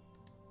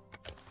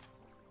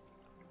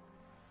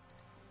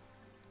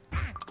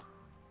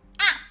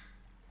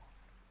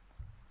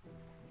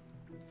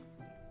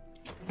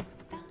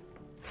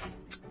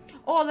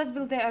 Oh, let's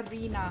build the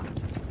arena.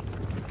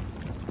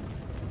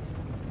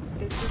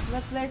 This is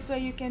the place where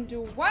you can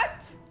do what?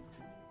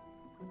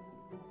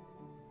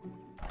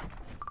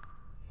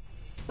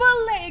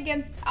 Play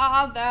against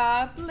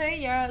other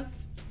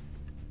players.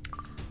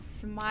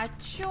 Smart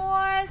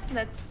choice.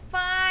 Let's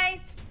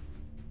fight.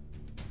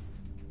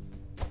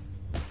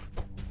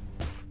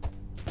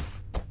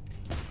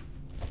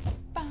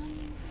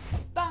 Bum,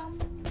 bum,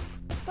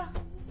 bum,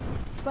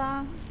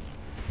 bum.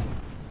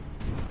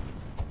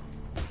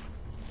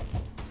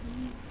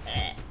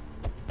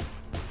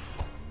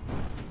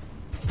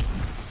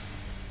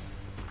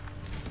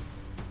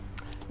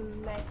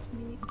 Let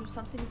me do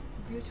something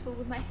beautiful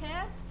with my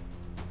hairs.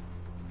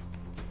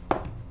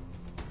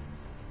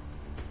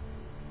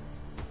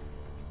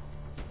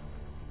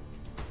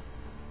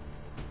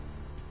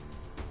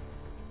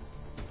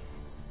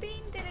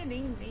 Ding, ding,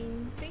 ding,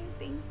 ding, ding,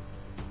 ding.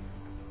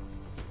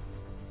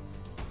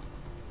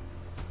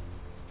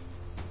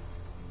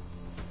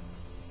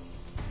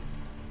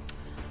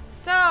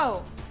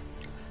 So,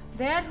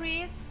 there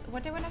is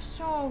what I want to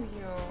show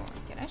you.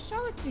 Can I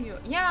show it to you?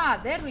 Yeah,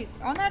 there is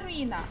on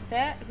arena.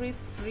 There is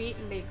 3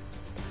 leagues.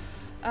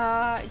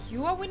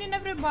 You are winning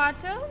every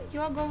battle.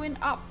 You are going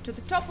up to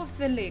the top of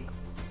the league.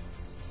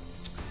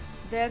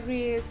 There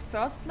is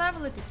first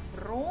level. It is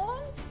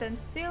bronze, then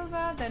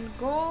silver, then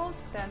gold,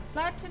 then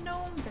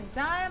platinum, then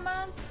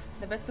diamond.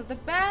 The best of the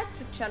best,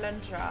 the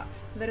challenger.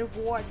 The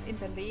rewards in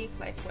the league,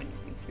 like when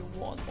if you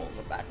won all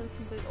the battles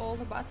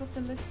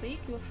in this league,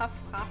 you'll have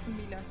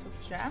 500,000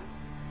 of gems.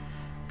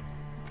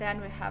 Then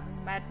we have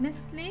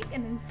Madness League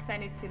and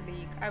Insanity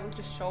League. I will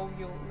just show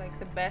you like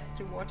the best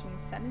reward in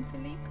Insanity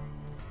League.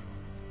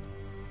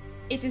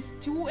 It is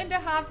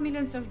 2.5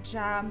 million of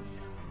gems.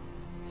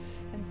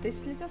 And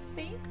this little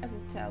thing, I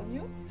will tell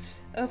you,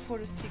 for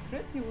a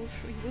secret, you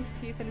will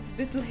see it a little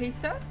bit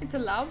later. It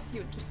allows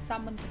you to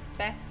summon the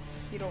best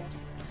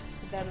heroes.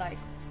 They're like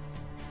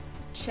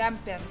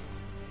champions.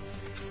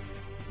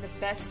 The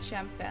best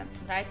champions.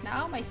 Right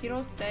now, my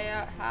heroes, they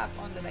have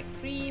only like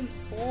 3,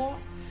 4.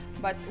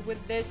 But with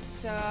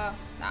this,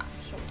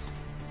 shows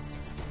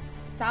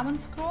summon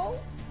scroll,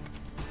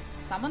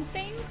 summon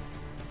thing,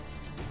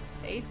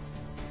 say it,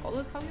 call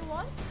it how you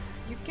want.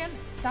 You can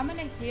summon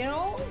a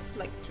hero,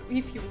 like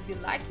if you will be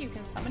lucky, you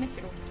can summon a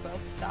hero to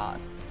 12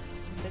 stars.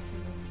 This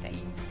is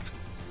insane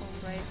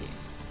already.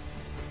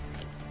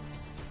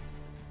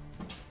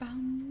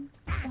 Bum,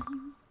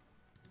 bum.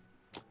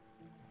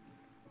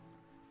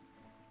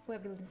 We're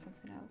building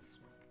something else.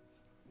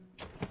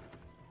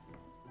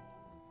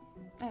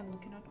 I'm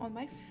looking at on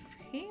my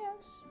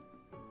hairs.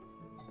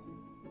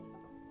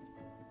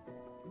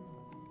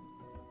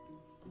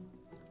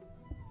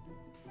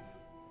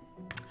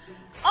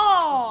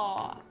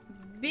 Oh,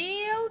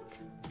 build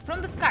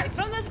from the sky,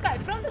 from the sky,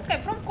 from the sky,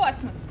 from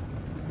cosmos.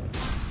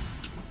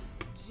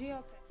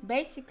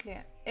 Basically,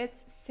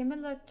 it's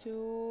similar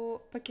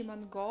to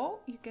Pokemon Go.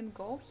 You can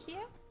go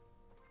here.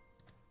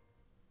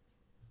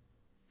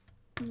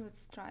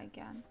 Let's try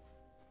again.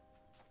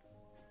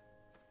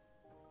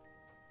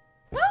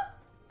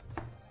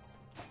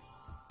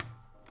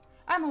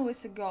 I'm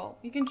always a girl.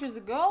 You can choose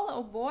a girl,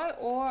 a boy,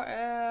 or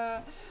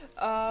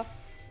a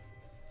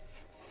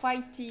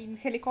fighting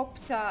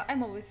helicopter.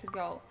 I'm always a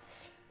girl.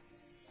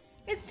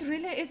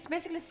 It's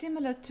basically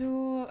similar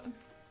to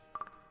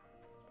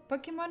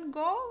Pokemon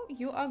Go.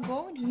 You are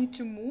Go and you need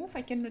to move.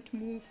 I cannot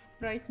move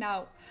right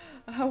now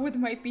with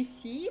my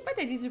PC, but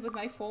I did it with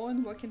my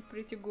phone, working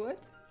pretty good.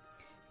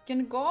 You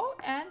can go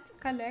and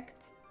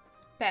collect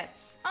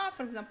pets.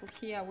 For example,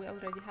 here we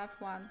already have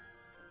one.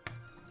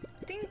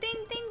 Ding,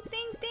 ding, ding,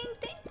 ding, ding,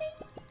 ding,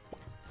 ding.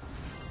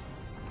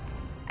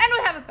 And we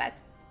have a pet.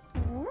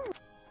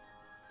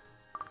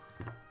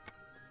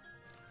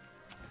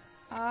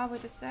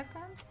 Wait a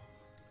second.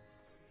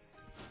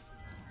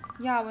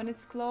 Yeah, when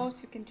it's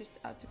close, you can just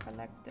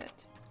auto-collect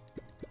it.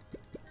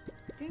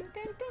 Ding,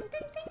 ding, ding,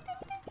 ding, ding,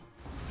 ding, ding.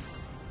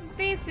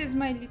 This is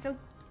my little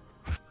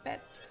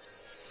pet.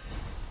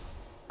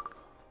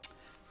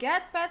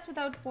 Get pets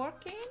without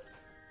working.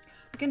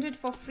 You can do it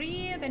for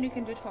free, then you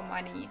can do it for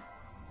money.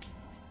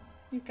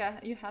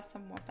 You have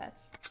some more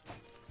pets.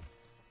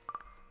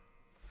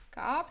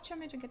 Capture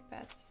me to get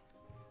pets.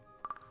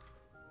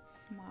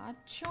 Smart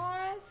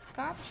choice.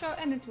 Capture,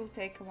 and it will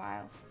take a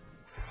while.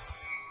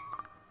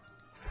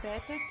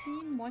 Better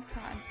team, more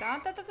time. Da,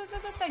 da, da, da,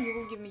 da, da. You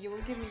will give me, you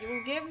will give me, you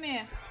will give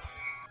me.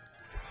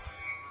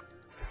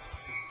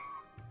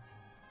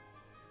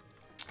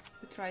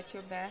 You tried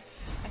your best.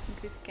 I think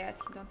this cat,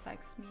 he don't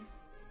likes me.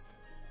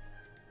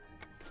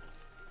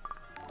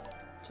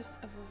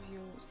 Just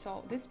overview.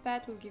 So this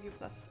pet will give you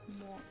plus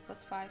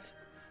 5%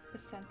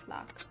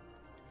 luck.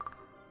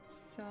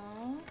 So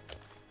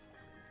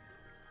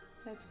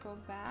let's go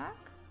back.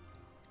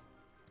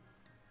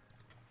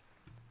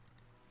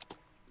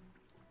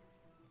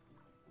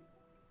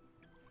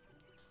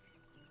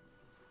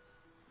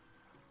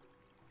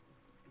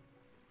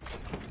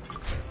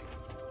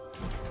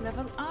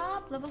 Level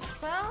up, level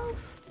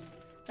 12,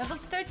 level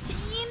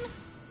 13.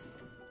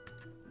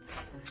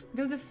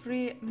 Build a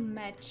free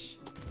match.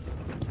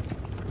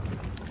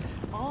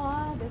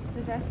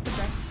 That's the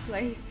best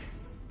place.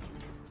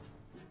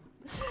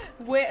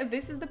 Where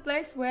this is the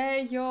place where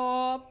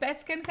your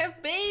pets can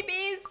have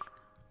babies.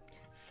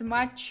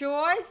 Smart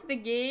choice. The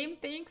game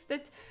thinks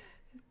that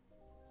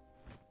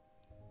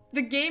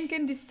the game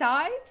can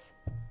decide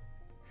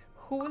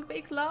who will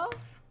make love.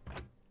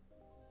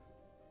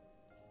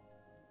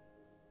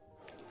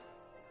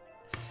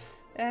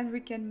 And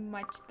we can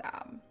match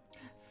them.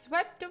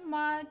 Swipe to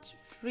match.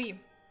 Free.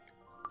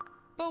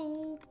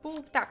 Boop,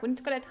 boop. Так, we need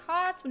to collect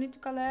hearts. We need to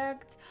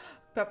collect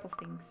purple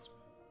things.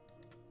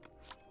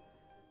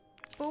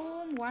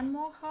 Boom. One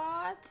more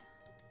heart.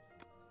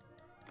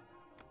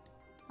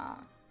 Ah.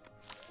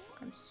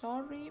 I'm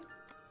sorry.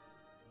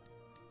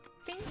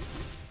 Ding.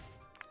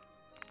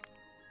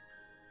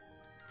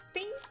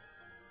 Ding.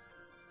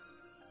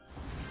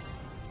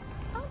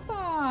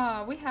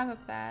 Oppa. We have a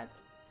pet.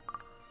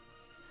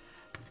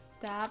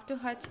 Tap to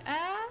hatch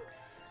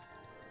eggs.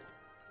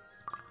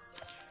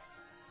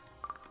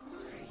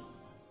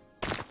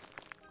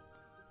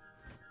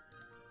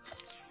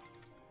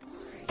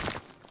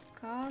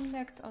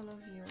 Collect all of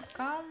you.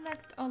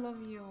 Collect all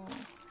of you.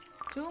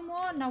 2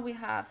 more. Now we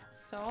have.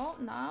 So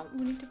now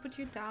we need to put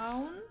you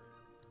down.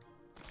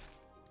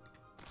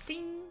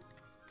 Ding.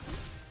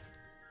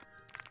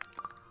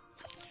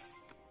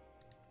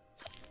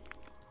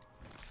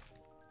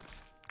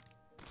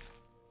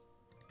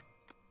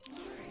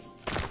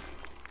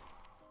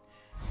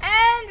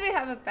 And we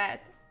have a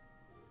pet.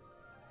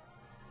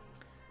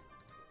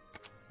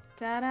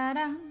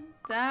 Da-da-dum,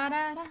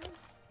 da-da-dum.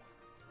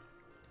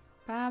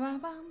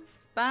 Ba-ba-bum,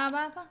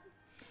 ba-ba-bum.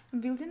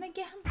 Building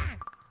again.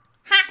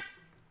 Ha!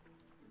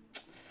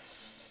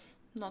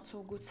 Not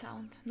so good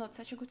sound. Not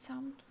such a good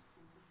sound.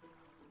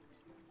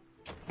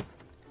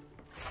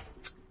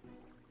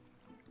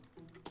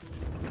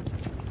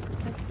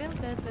 Let's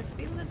build it. Let's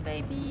build it,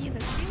 baby.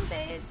 Let's build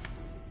it.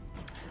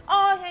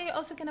 Oh, yeah, you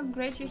also can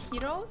upgrade your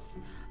heroes.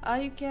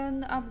 You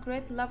can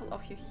upgrade the level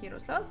of your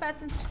heroes. Level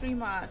pets and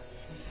streamers.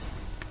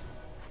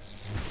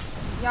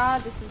 Yeah,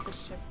 this is the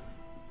ship.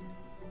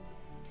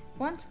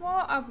 Want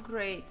more?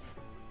 Upgrade.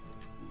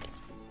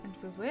 And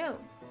we will.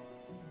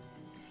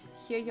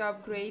 Here you're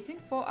upgrading.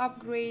 For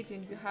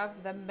upgrading, you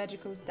have the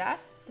magical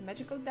dust. The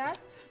magical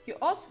dust you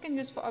also can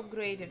use for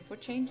upgrading, for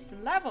changing the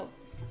level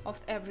of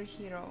every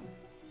hero.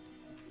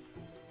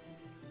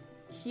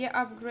 Here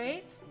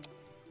upgrade.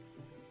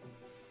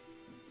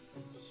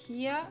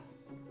 Here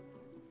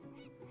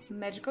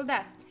magical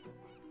dust.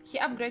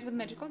 Here upgrade with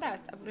magical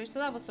dust. Upgrade the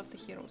levels of the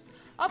heroes.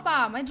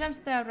 Oppa, my gems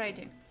they are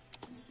ready.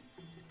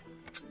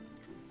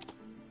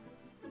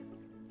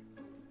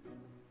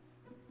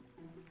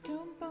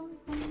 Boom, boom,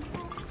 boom,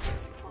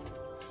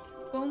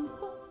 boom,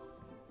 boom.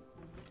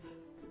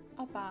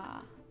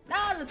 Oppa.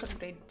 Now let's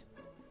upgrade.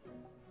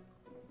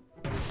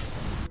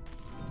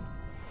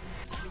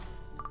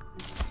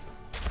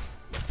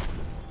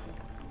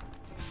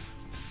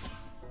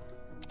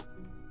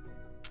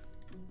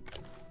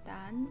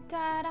 Dun,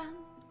 da, dun.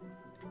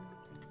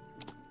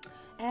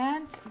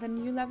 And the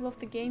new level of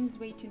the game is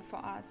waiting for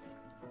us.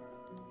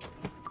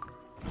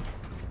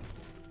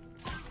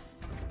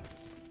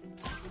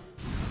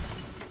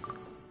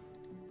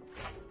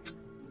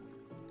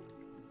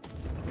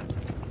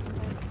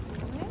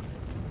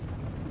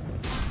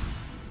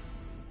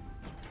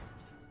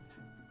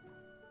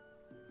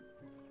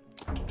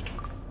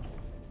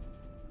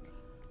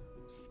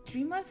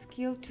 Streamer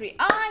skill tree.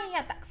 Ah,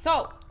 yeah.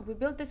 So we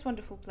built this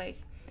wonderful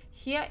place.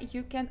 Here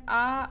you can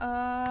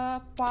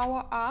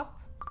power up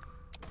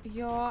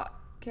your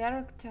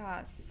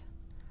characters.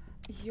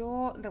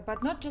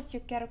 But not just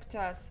your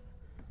characters.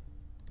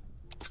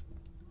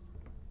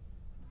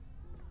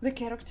 The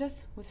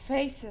characters with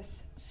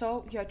faces.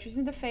 So you are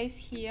choosing the face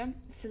here.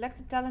 Select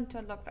the talent to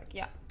unlock. Like,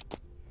 yeah.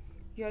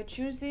 You are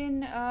choosing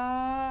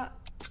the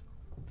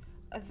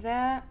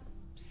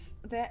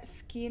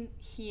skin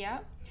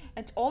here.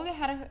 And all your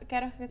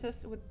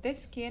characters with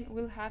this skin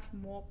will have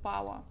more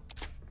power.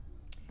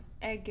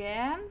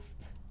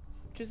 Against,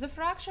 choose the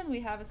fraction. We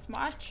have a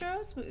smart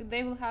choice.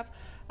 They will have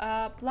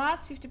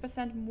plus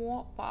 50%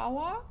 more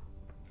power.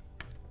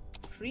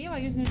 Free. We're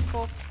using it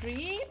for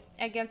free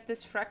against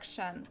this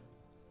fraction.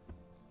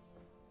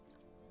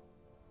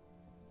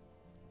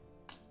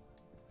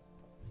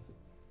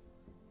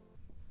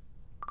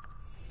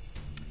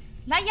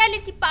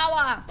 Loyalty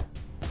power.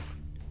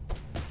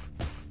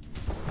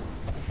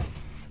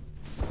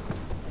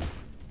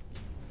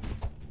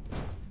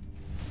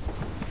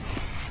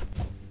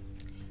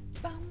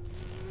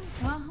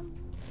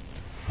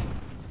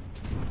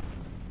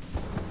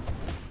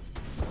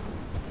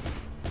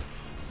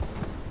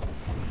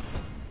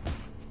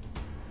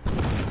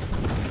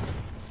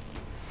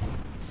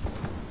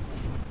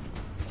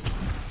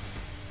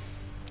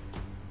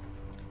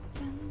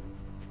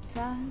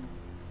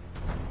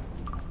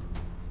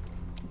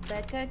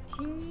 Better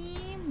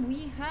team,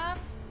 we have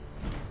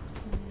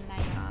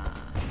Naya.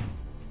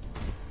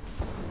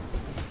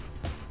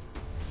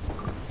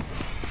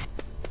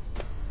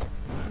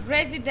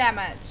 Raise your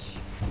damage.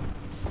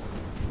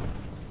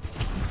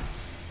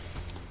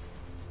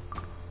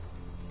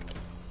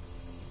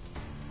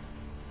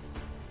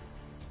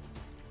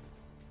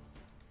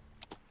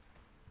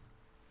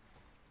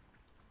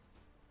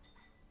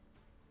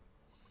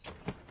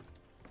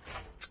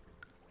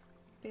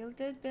 Build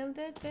it, build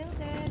it, build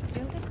it,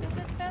 build it, build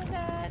it, build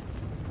it.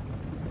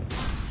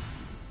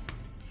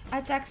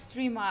 Attack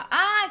streamer.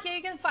 Ah, here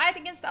you can fight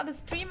against other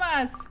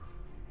streamers.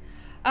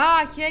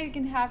 Ah, here you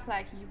can have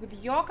like, with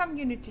your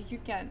community, you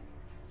can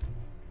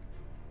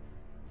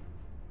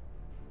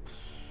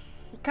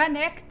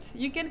connect.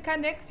 You can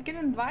connect, you can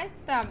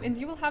invite them, and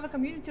you will have a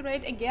community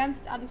raid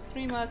against other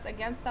streamers,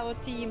 against our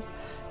teams.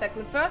 Like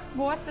the first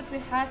boss that we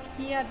have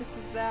here, this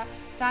is the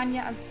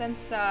Tanya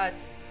Uncensored.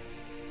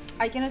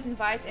 I cannot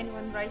invite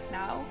anyone right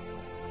now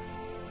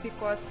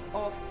because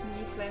of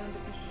me playing on the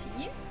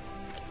PC.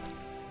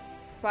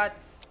 But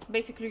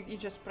basically you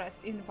just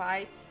press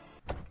invite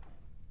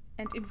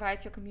and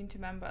invite your community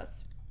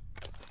members.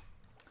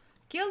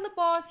 Kill the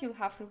boss, you'll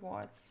have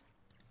rewards.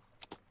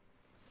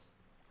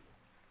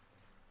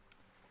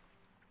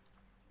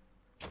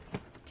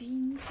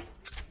 Ding,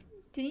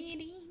 ding,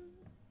 ding.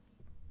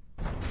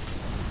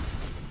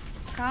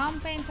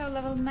 Campaign to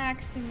level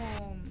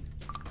maximum.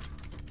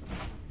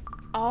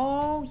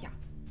 Oh yeah.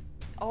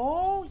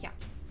 Oh yeah.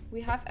 We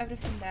have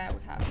everything there.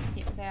 We have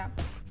here, there.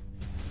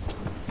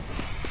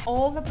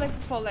 All the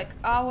places for like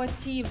our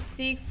team,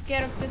 6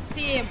 characters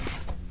team.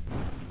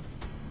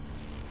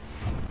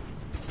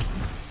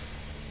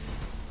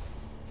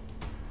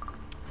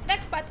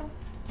 Next battle.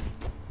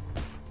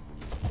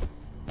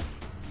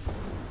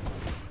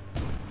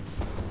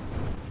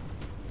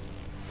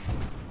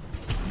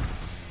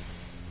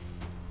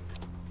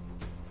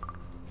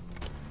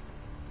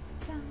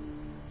 Dun,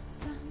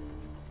 dun,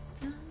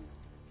 dun.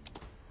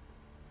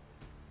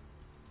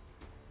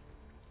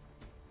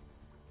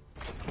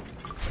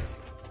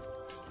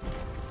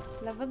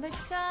 Level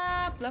it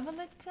up, level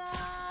it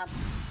up.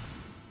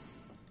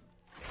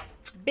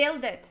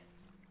 Build it.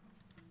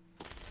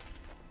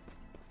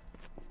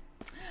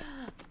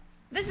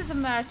 This is a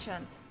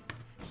merchant.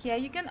 Here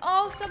you can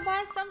also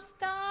buy some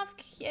stuff.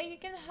 Here you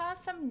can have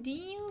some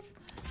deals.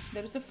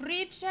 There's a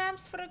free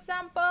gems, for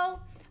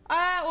example.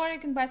 Or you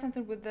can buy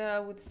something with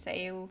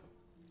sale.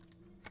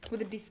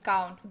 With a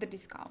discount.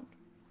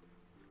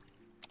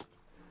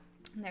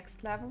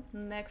 Next level.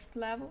 Next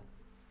level.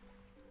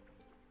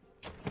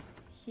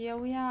 Here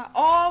we are.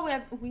 Oh,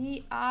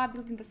 we are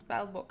building the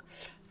spell book.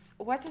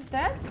 What is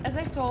this? As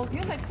I told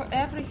you, like for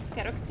every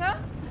character,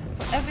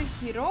 for every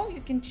hero,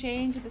 you can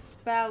change the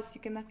spells.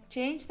 You can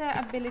change their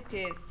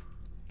abilities.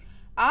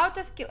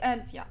 Auto skill,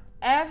 and yeah,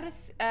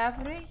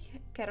 every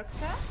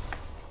character,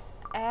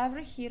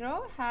 every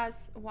hero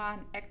has 1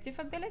 active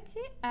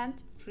ability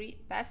and 3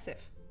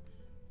 passive.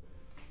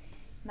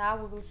 Now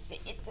we will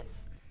see it.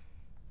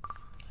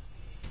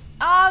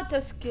 Auto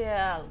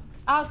skill,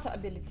 auto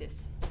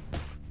abilities.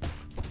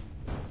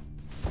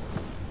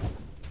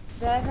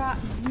 There are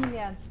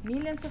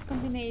millions of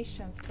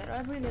combinations. There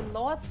are really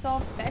lots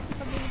of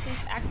passive abilities,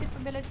 active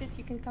abilities.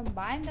 You can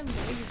combine them the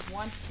way you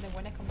want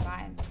to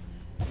combine them.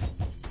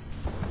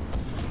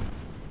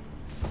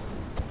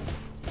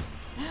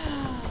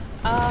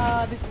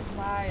 Ah, this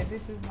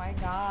is my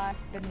guy,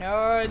 the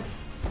nerd.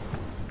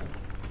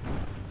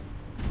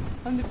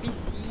 On the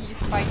PC is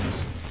fighting.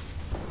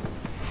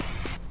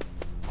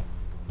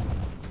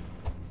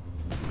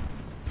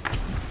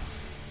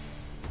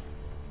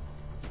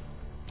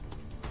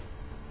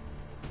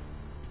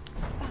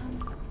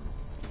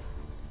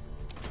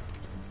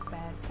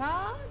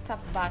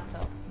 Tough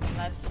battle.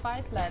 Let's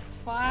fight, let's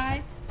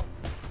fight.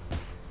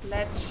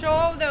 Let's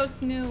show those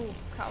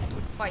noobs how to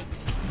fight.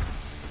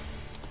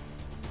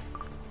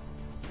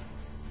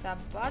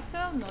 Tough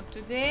battle, not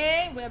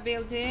today. We're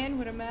building,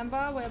 we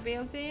remember, we're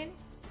building.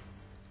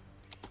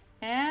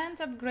 And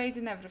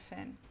upgrading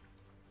everything.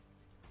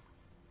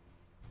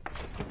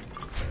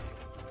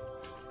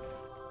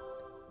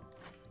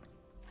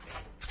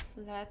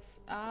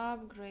 Let's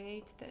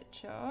upgrade the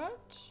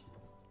church.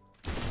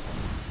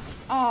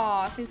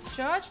 Oh, this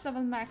church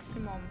level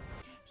maximum.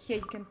 Here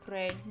you can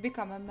pray,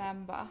 become a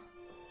member.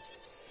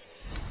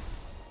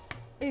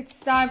 It's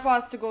time for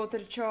us to go to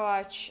the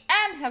church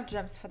and have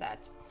gems for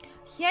that.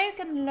 Here you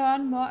can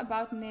learn more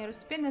about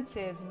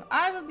Neurospinatism.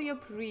 I will be your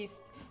priest.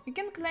 You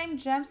can claim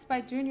gems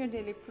by doing your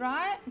daily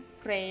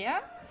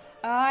prayer,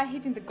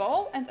 hitting the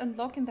goal and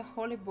unlocking the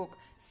holy book.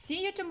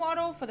 See you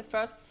tomorrow for the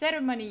first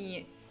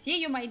ceremony.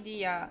 See you, my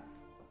dear.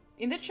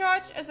 In the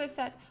church, as I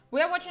said,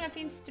 we are watching a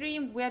film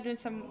stream, we are doing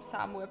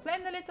we're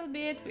playing a little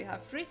bit, we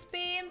have free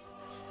spins,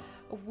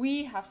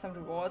 we have some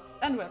rewards,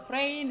 and we're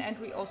praying, and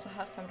we also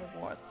have some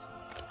rewards.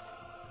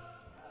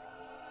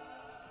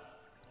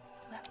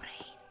 We're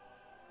praying.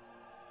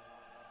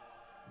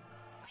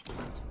 Wait.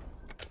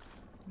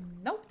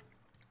 No.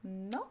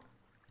 No.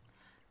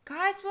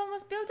 Guys, we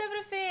almost built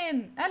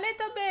everything. A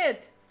little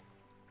bit.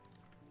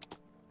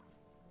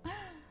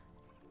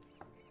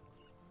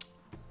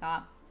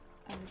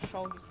 I will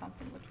show you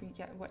something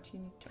what you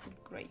need to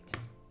upgrade.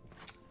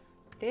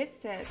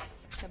 This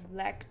is the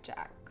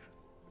blackjack.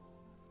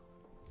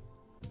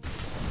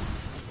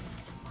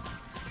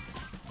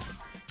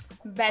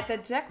 Better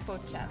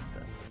jackpot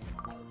chances.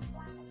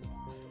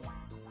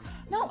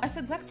 No, I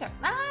said blackjack.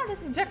 Ah,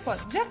 this is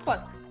jackpot.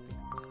 Jackpot.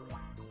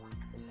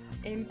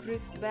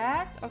 Increase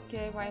bet.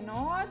 Okay, why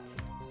not?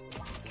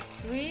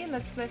 free.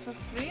 Let's play for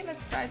free.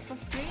 Let's try it for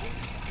free.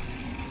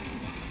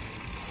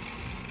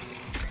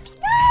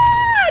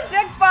 Ah,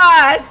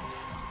 jackpot!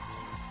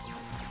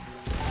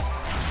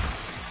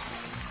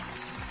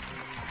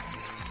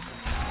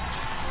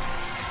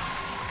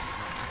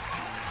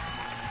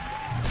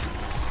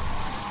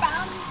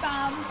 Bam,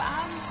 bam,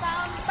 bam,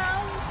 bam,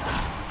 bam.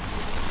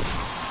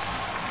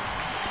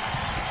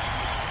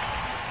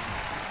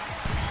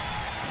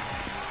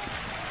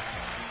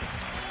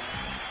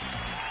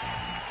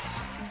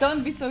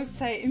 Don't be so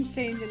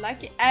insanely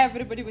lucky.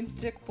 Everybody wins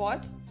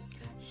jackpot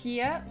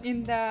here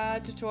in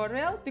the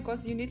tutorial,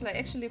 because you need, like,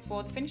 actually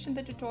for finishing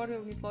the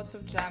tutorial you need lots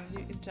of gems.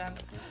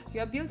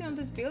 You are building on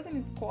this building,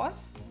 it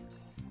costs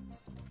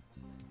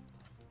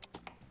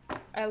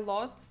a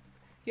lot.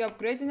 You're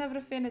upgrading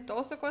everything, it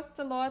also costs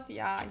a lot.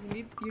 Yeah,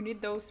 you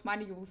need those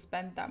money, you will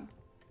spend them.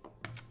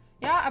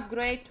 Yeah,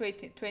 upgrade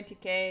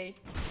 20k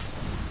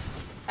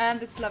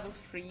and it's level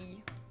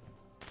 3.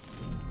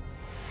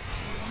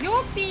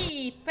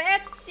 Yuppie!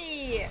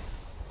 Petsy!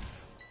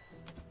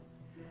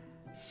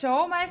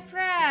 So, my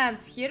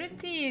friends, here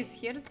it is.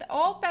 Here's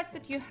all pets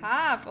that you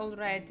have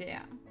already.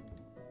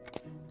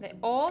 They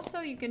also,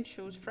 you can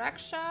choose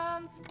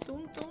fractions.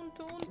 Toon, toon,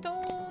 toon,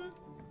 toon.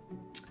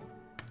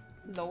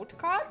 Load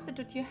cards, that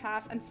what you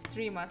have, and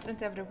streamers,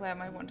 and everywhere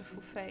my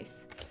wonderful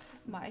face.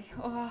 My,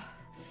 oh,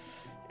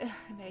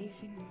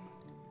 amazing.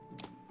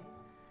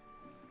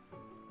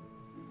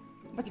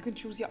 But you can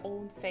choose your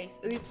own face.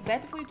 It's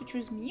better for you to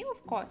choose me,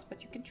 of course,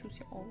 but you can choose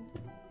your own.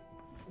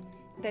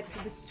 That's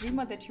the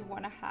streamer that you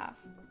wanna have.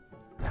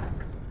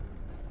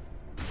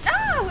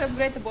 Ah, we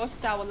upgrade the boss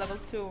tower level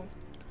 2.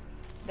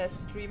 The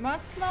streamer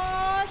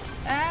slot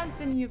and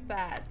the new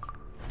pet.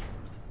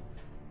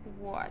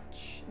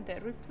 Watch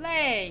the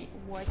replay.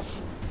 Watch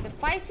the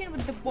fighting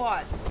with the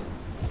boss.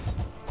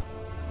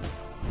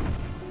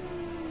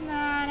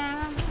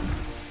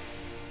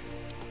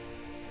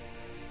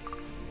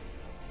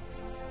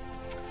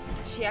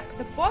 Check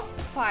the boss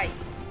fight.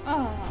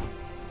 Oh,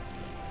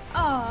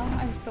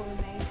 I'm so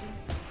amazing.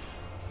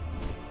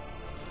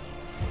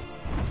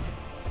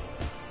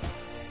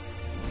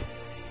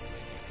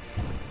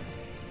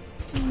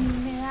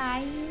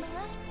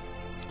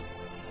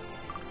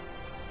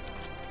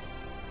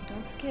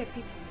 Don't scare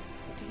people.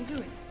 What are you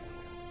doing?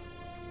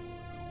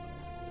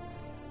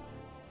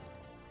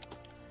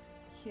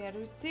 Here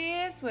it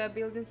is. We're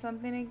building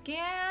something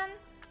again.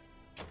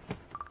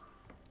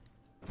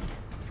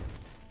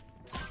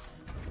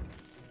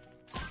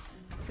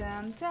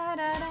 Dun, da,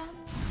 da, da.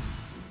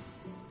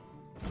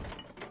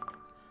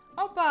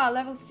 Opa,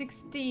 level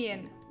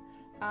 16.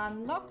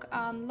 Unlock,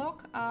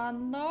 unlock,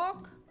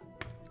 unlock.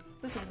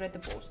 Let's upgrade the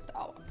boss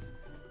tower.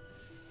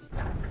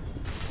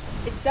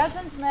 It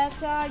doesn't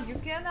matter. You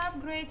can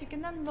upgrade, you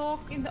can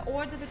unlock in the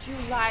order that you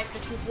like,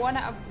 that you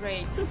wanna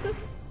upgrade.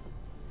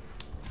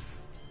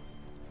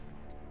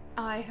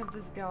 I have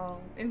this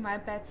girl in my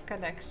pets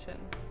collection.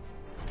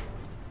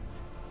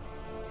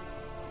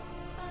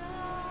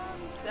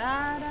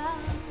 Da-da.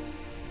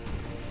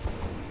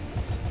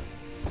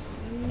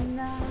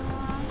 Na,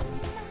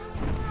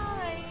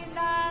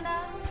 na, na.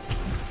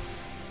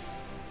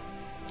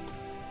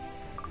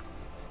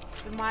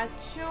 Smart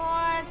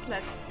choice.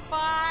 Let's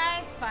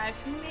fight. 5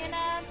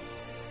 minutes.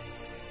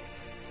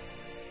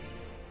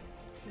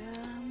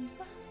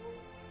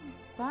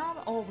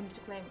 Oh, we need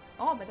to claim.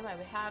 Oh, by the way,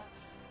 we have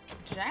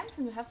gems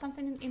and we have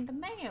something in the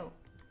mail.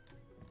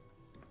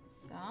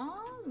 So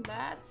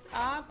let's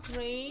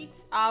upgrade.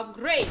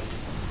 Upgrade.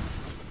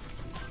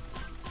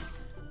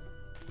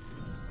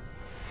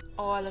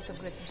 Oh, let's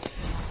upgrade some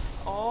streamers.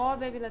 Oh,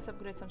 baby, let's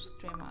upgrade some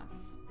streamers.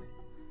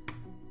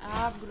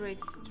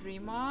 Upgrade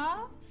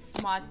streamer.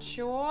 Smart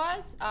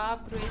choice.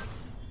 Upgrade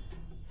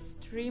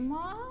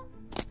streamer.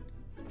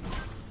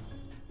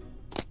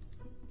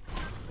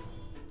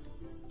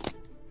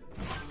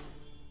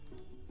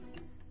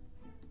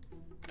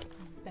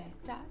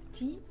 Better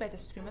team. Better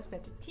streamers.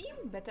 Better team.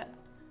 Better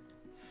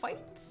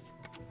fights.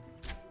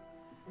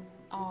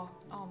 Oh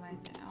my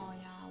god. Oh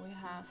yeah,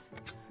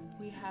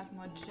 we have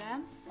more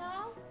gems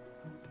now.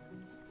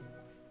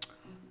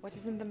 What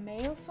is in the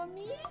mail for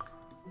me?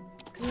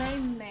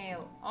 Claim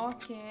mail.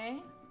 Okay.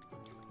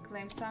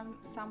 Claim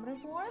some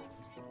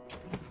rewards.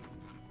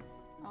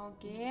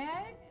 Okay.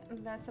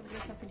 Let's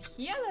upgrade something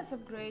here. Let's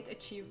upgrade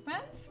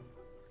achievements.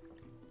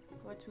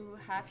 What we will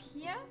have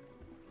here?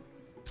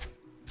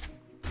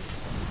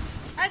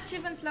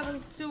 Achievements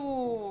level 2.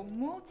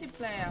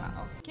 Multiplayer.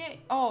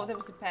 Okay. Oh, there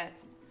was a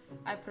pet.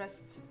 I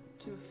pressed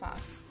too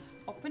fast.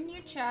 Open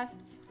new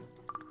chest.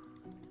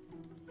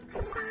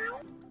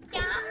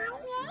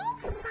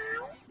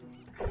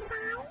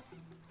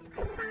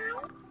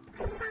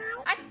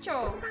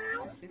 Acho!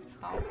 That's its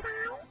how.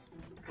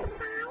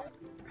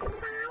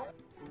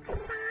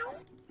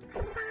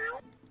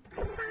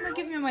 Now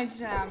give me my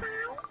gems.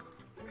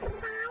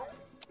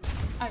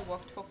 I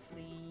worked for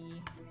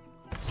free.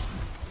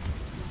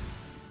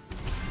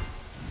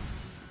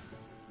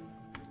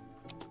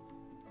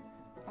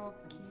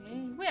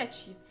 Okay, we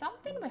achieved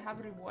something. We have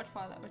a reward for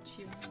our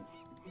achievements.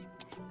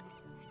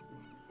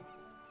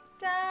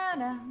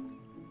 Da-da.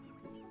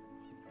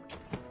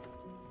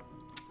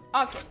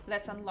 Okay,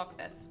 let's unlock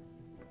this.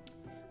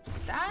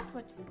 What's that?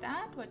 What is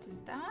that? What is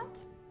that?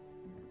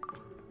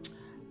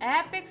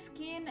 Epic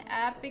skin,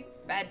 epic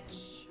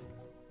badge.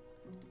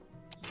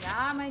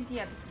 Yeah, my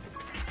dear, this is the...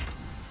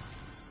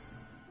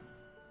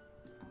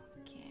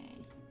 Okay.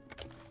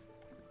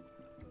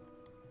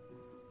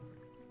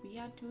 We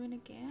are doing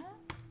again.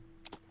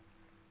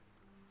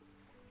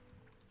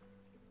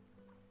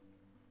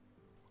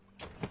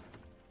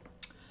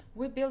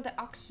 We build the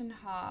auction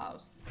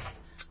house.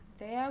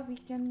 There we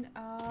can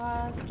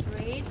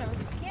trade our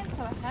skins.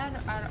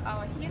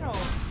 Our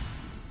heroes.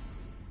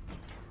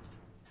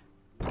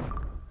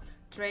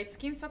 Trade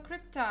skins for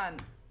Krypton.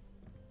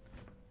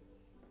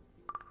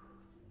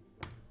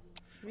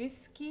 Free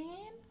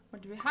skin.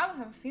 What do we have? We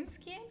have a fin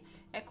skin.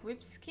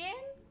 Equip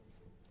skin.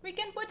 We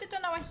can put it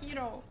on our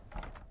hero.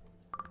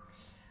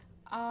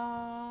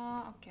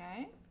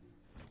 Okay.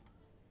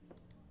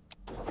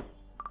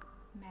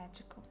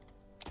 Magical.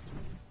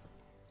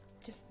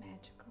 Just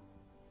magical.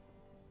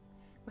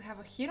 We have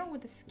a hero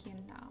with a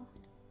skin now.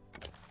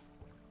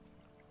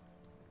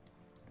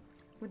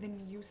 With a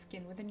new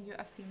skin, with a new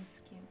Afin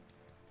skin.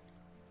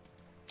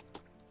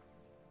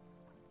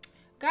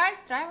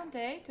 Guys, try one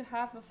day to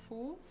have a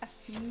full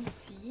Afin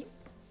team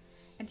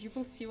and you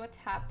will see what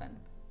happens.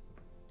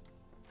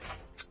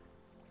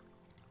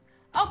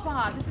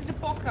 Opa, this is a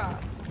poker.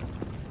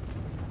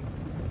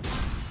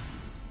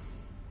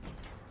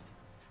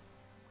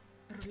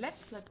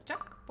 Roulette,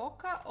 blackjack,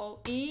 poker, all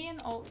in,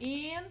 all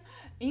in.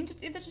 In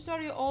the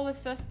tutorial, always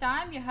first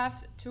time you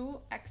have 2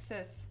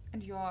 access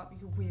and you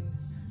win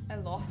a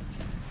lot.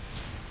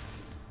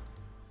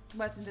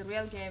 But in the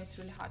real game, it's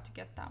really hard to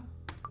get them.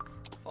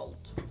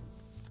 Fold,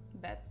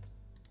 bet,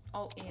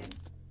 all in.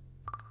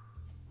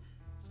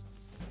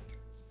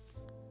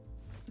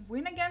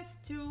 Win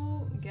against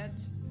 2, get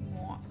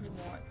more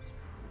rewards.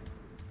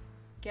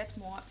 Get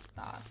more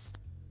stars.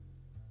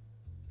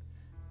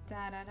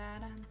 Da da da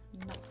da.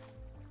 No.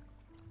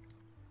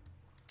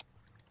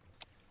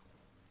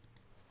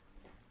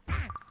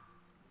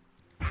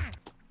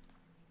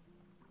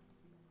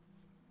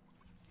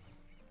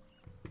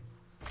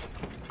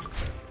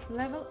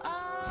 Level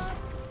up.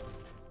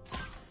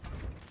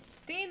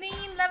 Ding,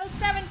 level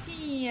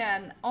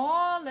 17.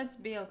 Oh, let's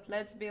build,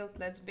 let's build,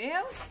 let's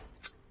build.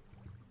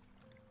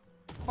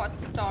 Hot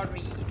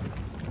stories.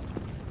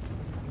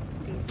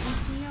 This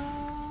is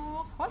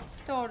your hot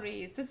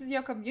stories. This is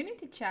your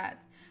community chat.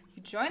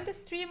 You join the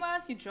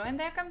streamers, you join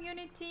their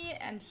community,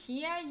 and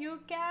here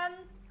you can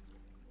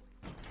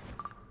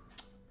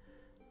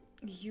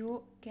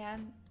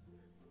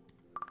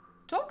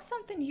talk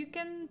something, you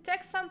can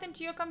text something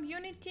to your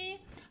community.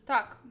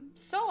 Так,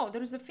 so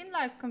there is a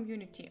FinLives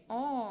community.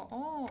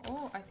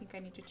 Oh, I think I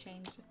need to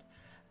change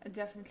it.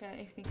 Definitely,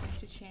 I think I need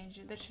to change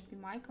it. That should be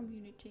my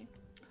community.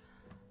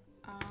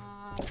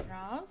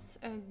 Browse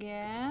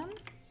again.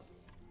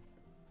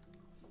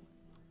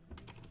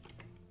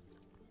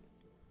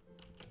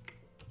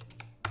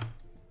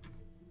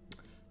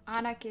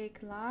 Anna Cake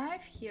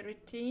Live, here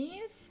it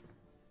is.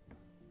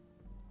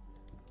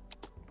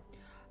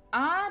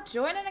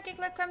 Join Anna Cake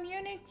Live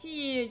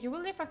community. You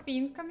will leave a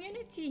Fin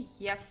community?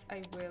 Yes,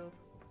 I will.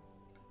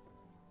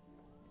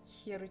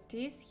 Here it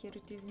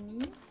is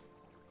me.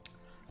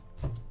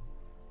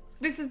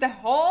 This is the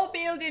whole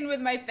building with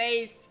my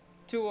face.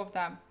 2 of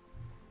them.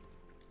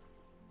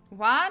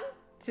 1,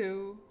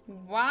 2,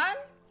 1,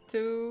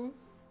 2.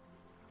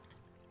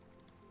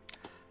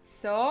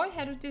 So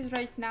here it is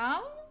right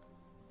now.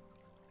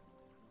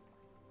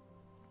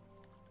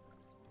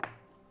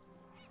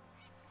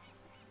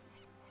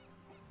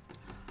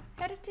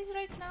 Here it is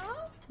right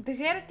now.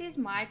 Here it is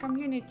my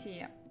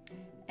community.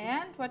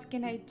 And what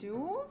can I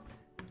do?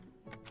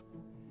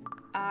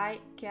 I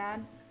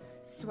can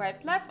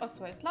swipe left or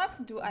swipe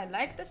left. Do I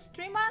like the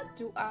streamer?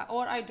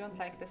 Or I don't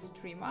like the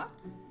streamer?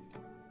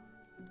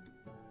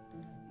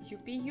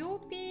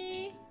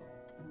 Yuppie.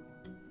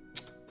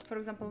 For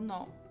example,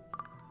 no.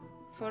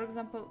 For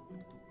example,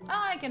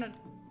 I cannot.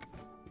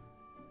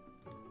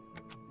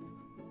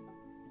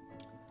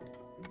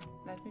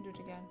 Let me do it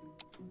again.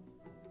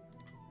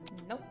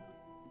 No.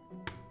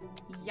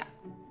 Yeah.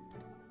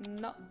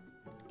 No.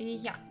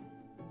 Yeah.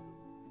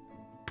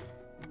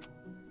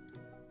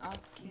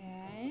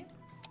 Okay.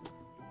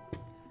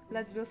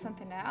 Let's build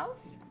something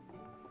else.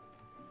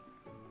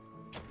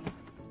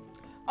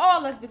 Oh,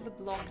 let's build the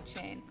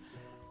blockchain.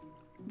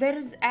 There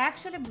is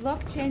actually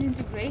blockchain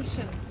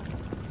integration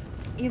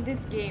in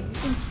this game.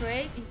 You can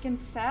trade, you can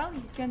sell,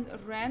 you can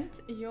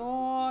rent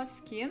your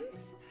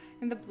skins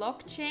in the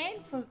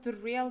blockchain for the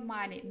real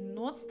money.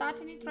 Not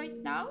starting it right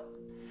now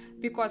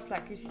because,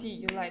 like you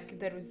see,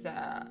 there is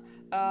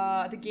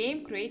the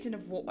game creating a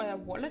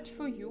wallet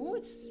for you.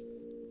 It's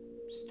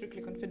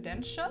strictly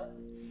confidential.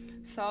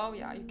 So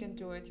yeah, you can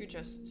do it. You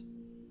just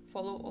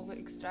follow all the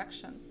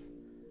instructions,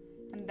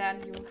 and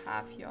then you'll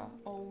have your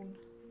own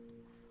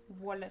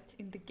wallet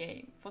in the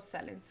game for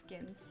selling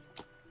skins.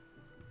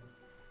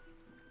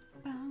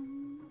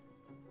 Bam,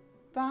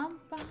 bam,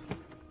 bam.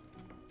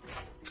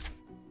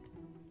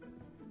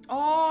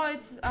 Oh,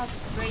 it's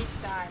upgrade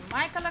time.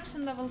 My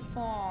collection level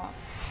 4.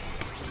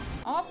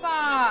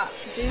 Opa!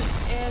 This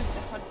is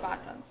the hot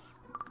buttons.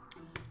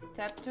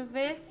 Tap to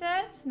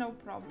visit, no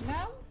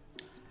problem.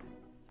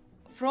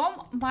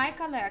 From my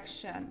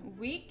collection,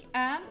 we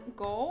can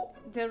go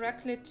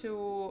directly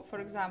to,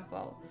 for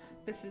example,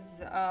 this is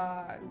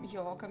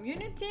your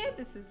community,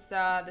 this is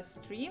the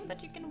stream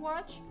that you can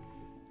watch.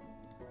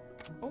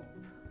 Oh.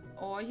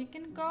 Or you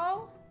can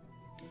go,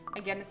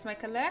 again, it's my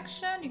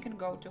collection, you can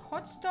go to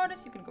hot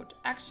stories, you can go to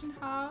action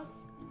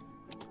house,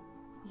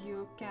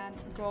 you can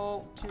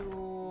go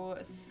to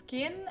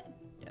skin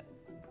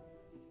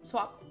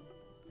swap,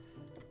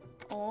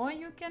 or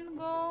you can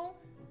go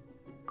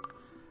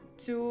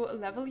to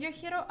level your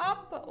hero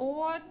up,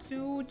 or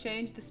to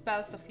change the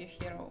spells of your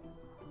hero.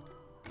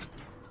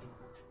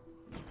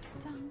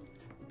 Done.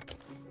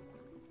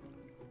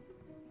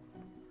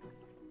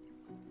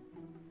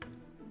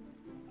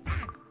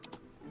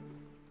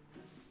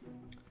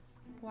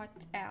 What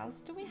else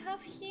do we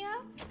have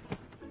here?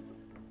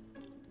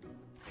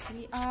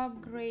 We are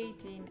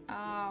upgrading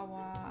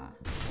our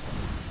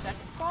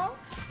jackpot.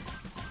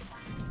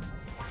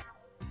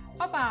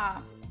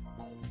 Opa!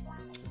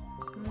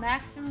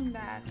 Maximum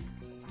bet.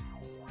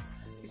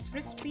 Use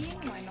free spin,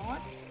 why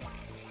not?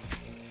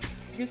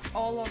 Use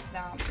all of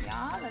them.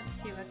 Yeah, let's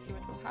see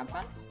what will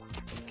happen.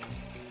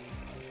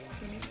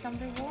 We need some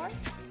reward.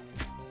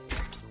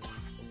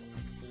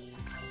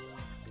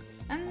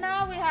 And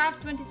now we have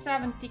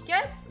 27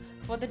 tickets.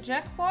 For the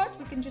jackpot,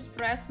 we can just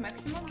press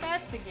maximum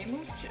bet. The game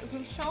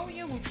will show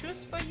you, will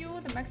choose for you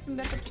the maximum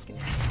bet that you can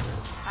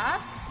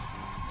have.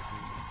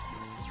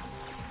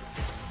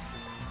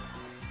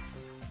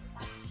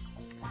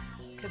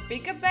 The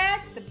bigger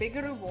bets, the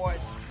bigger reward.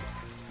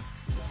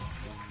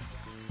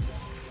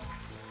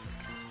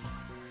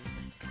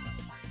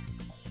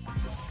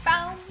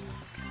 Boom,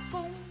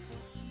 boom,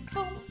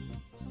 boom.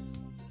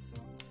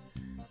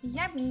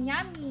 Yummy,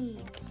 yummy.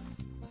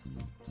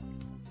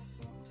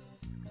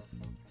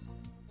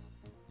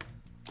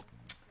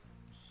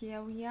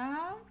 Here we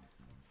are.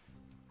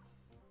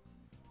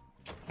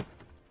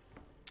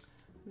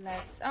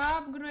 Let's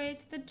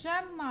upgrade the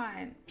gem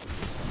mine.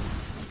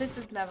 This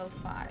is level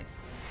 5.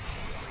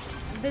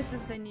 And this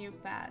is the new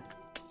pad.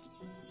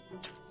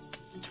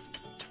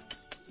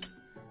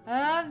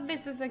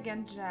 This is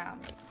again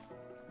gems.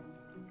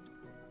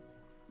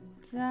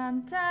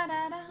 Dun, da,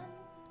 da, da.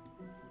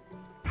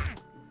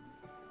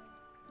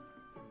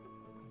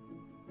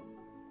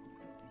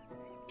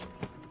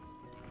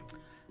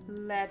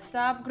 Let's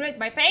upgrade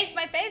my face,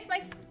 my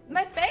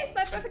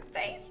perfect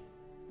face.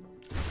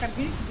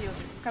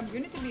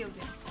 Community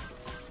building.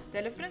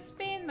 Telephone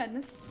spin,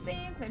 madness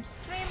spin, claim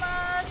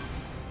streamers,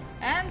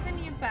 and a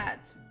new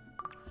pet.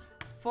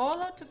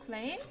 Follow to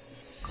claim.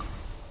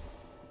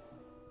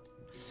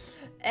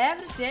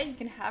 Every day you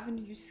can have a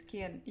new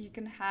skin. You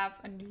can have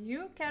a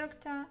new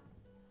character.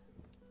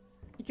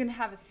 You can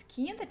have a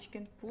skin that you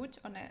can put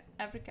on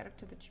every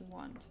character that you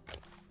want.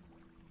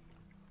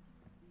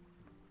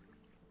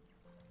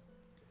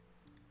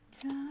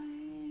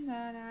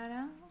 Da, da,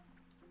 da.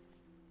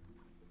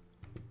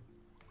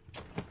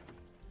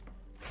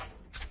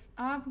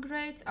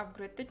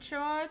 Upgrade the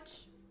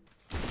church.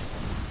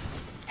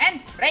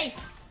 And pray.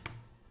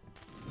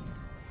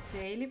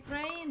 Daily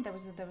praying. There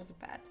was a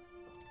pet.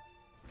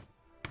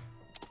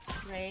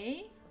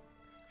 Pray.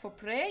 For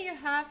pray you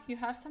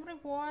have some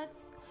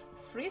rewards.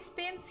 Free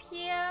spins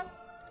here.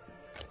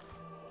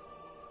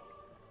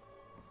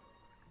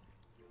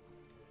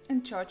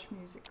 And church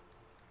music.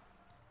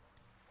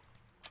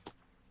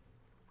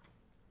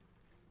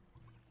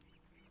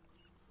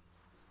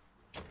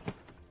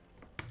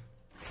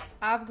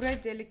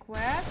 Upgrade daily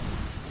quest.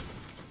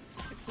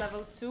 It's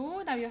level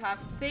 2. Now you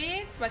have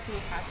 6, but you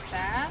will have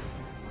 10.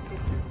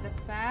 This is the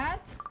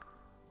pet.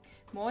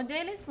 More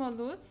dailies, more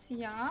loots.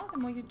 Yeah, the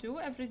more you do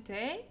every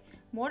day,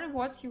 more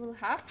rewards you will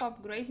have for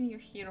upgrading your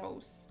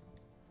heroes.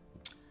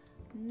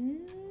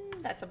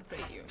 Let's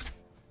upgrade you.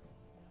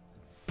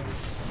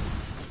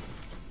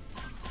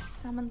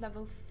 Summon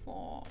level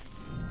 4.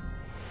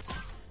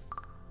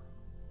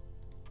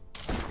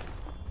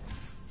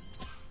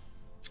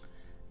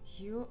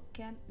 You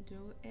can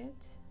do it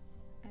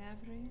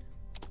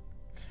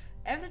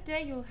every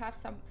day. You'll have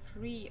some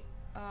free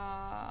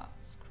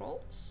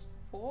scrolls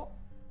for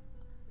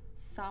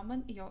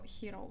summon your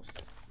heroes.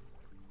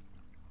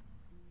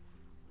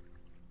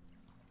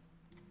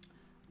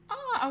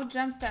 Oh, our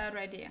gems are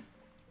ready.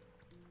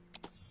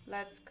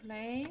 Let's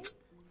claim.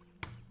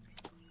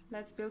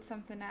 Let's build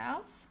something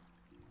else.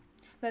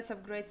 Let's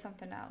upgrade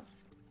something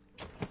else.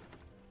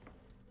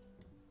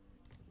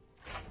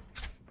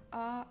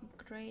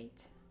 Upgrade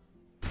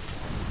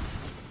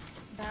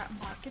the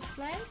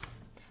marketplace.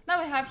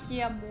 Now we have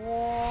here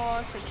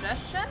more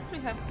suggestions. We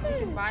can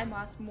buy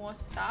more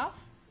stuff.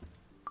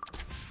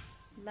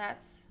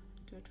 Let's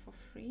do it for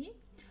free.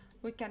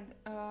 We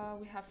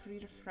have free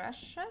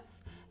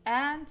refreshes,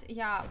 and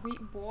yeah, we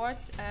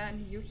bought a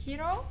new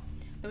hero.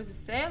 There was a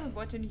sale. We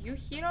bought a new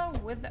hero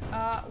with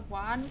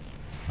one.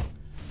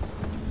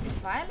 It's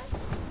Violet.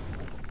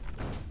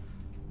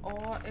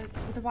 or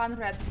it's with one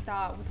red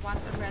star,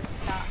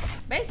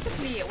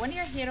 basically when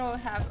your hero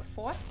have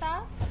 4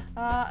 star,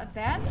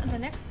 then the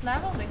next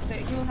level,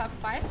 like you will have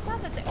 5 star,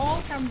 that they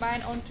all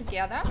combine on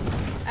together,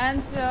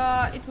 and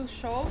it will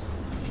show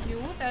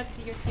you that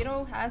your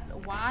hero has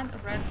 1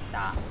 red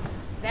star.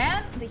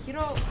 Then the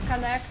hero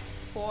collects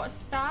 4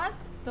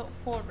 stars,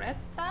 4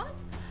 red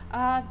stars.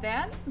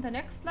 Then the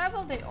next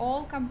level they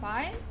all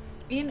combine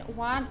in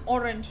 1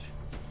 orange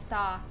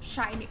star,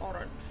 shiny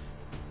orange,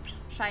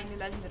 shiny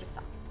legendary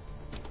star.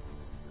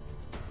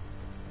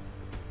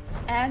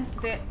 And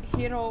the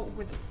hero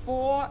with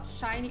 4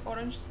 shiny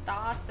orange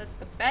stars, that's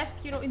the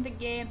best hero in the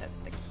game. That's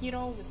the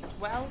hero with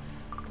 12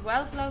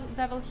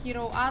 level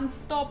hero,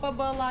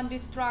 unstoppable,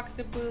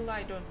 indestructible,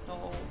 I don't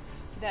know.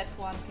 That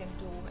one can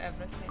do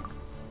everything.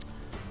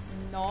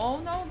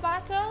 No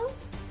battle.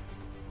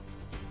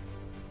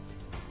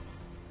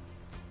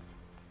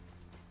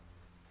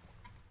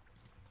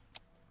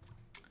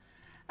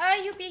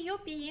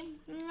 Yuppie.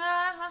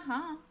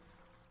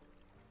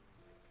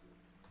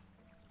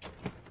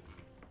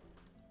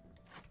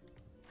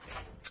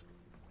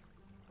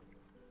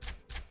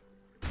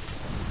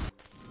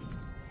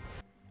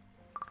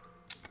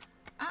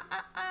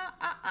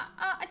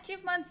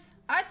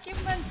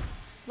 Achievements,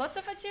 lots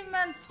of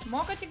achievements,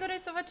 more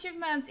categories of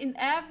achievements. In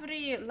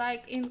every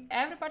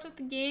part of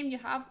the game you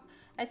have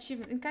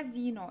achievement. In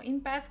casino,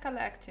 in pets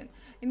collecting,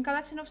 in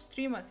collection of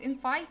streamers, in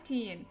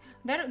fighting.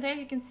 There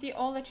you can see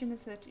all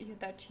achievements that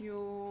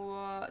you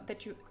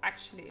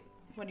actually,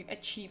 when you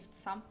achieved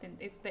something,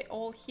 they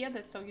all here,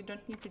 so you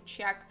don't need to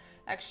check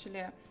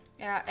actually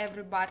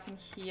every button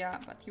here,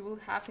 but you will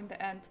have in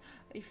the end,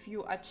 if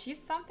you achieve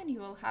something, you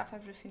will have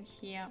everything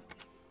here.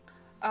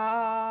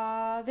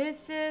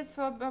 This is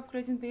for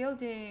upgrading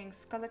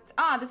buildings.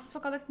 This is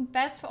for collecting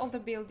pets for all the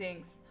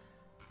buildings.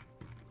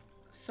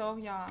 So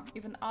yeah,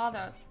 even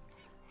others,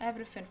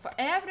 everything, for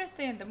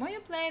everything. The more you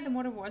play, the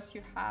more rewards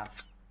you have.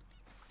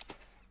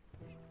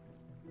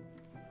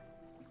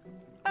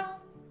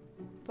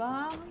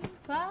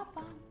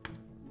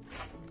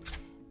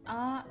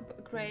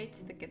 Great,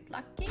 they get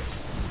lucky.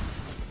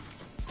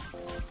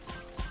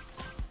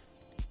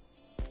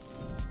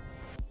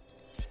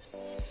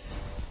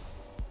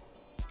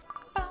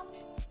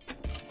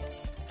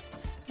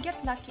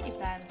 Get lucky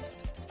event.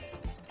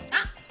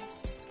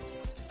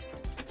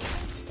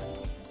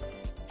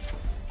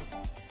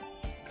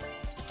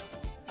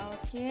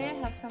 Okay,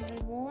 have some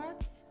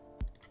rewards.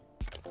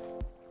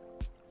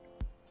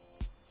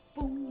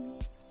 Boom.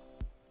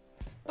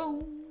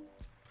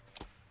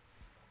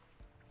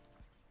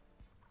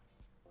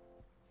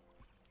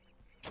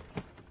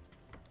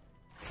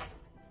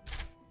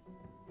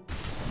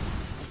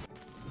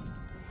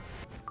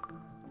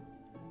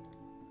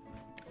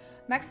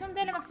 Maximum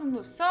daily, maximum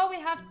loot. So we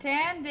have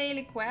 10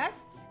 daily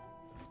quests.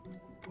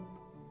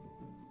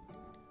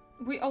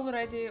 We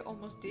already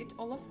almost did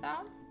all of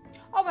them.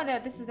 Over there,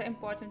 this is the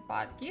important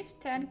part. Give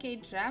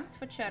 10k gems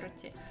for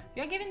charity.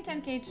 You're giving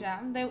 10k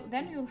gem,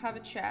 then you'll have a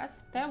chest.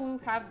 You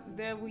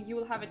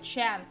will have a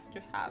chance to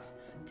have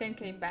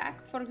 10k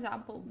back, for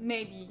example.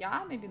 Maybe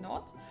yeah, maybe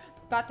not,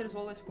 but it's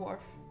always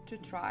worth to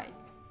try.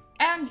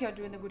 And you're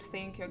doing a good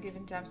thing. You're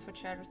giving gems for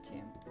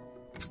charity.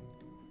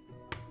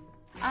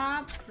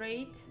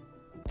 Upgrade.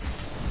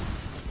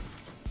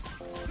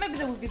 Maybe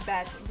there will be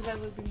bad. There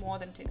will be more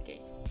than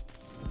 10k.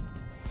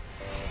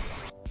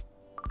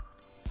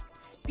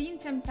 Spin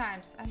 10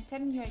 times. I'm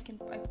telling you, I can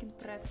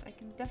press. I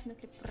can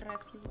definitely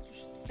press. You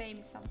should say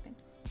me something.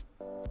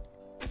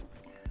 Okay.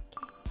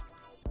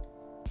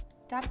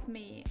 Tap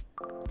me.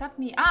 Tap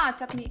me.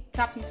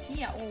 Tap me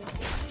here. Oh.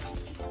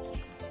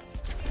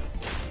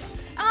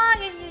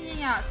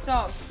 Yeah.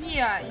 So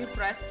here you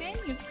pressing.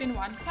 You spin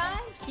 1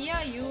 time.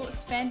 Here you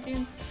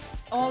spending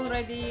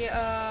already.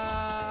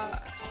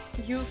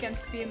 You can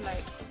spin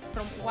like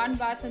from 1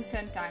 button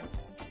 10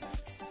 times.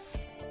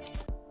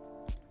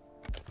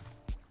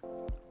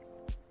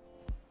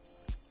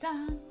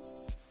 Done.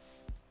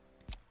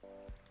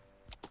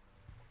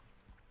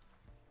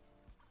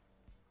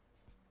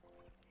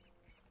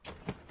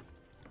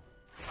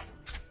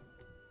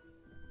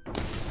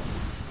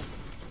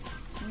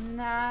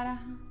 Nada.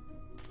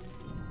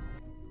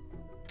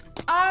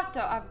 Auto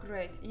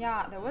upgrade.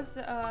 Yeah,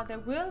 there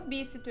will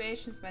be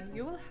situations when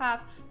you will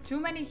have too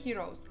many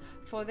heroes.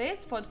 For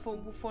this,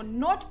 for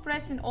not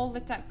pressing all the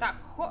time.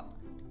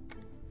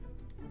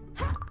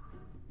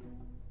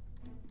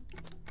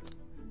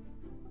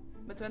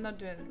 But we're not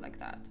doing it like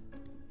that.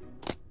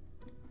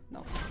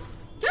 No.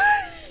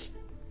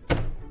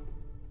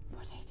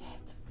 What I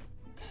did.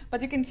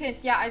 But you can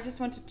change. Yeah, I just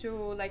wanted to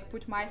like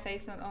put my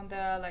face on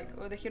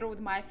the hero with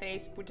my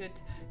face, put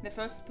it in the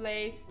first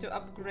place to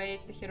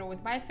upgrade the hero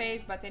with my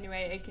face. But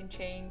anyway, I can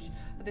change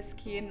the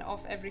skin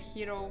of every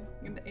hero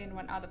in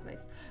one other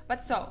place.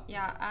 But so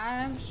yeah,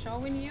 I'm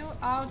showing you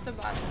out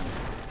about.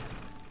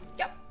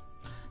 Yep.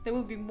 There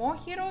will be more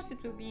heroes.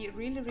 It will be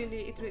really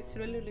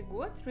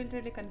good,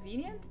 really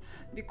convenient,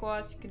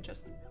 because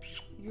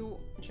you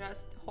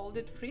just hold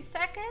it 3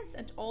 seconds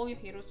and all your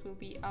heroes will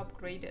be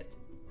upgraded.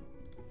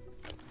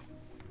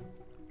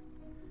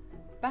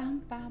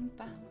 Bam, bam,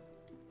 bam.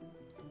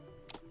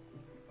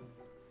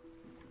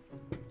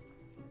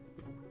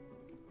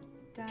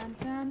 Dun,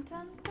 dun,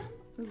 dun, dun.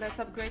 Let's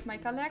upgrade my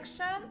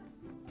collection.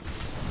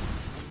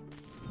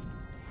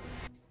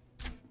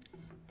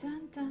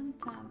 Dun, dun,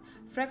 dun.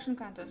 Fraction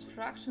counters,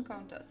 fraction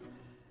counters.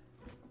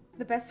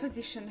 The best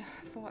position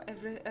for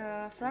every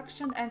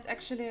fraction, and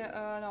actually,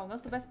 no,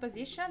 not the best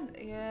position.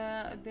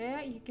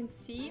 There you can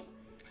see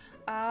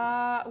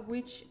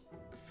which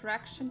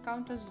fraction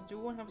counters do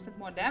 100%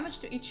 more damage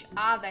to each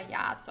other.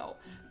 Yeah, so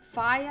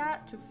fire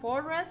to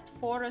forest,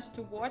 forest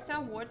to water,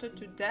 water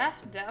to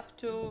death, death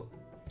to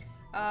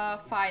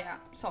fire.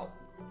 So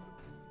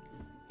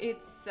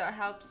it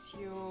helps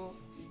you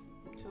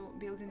to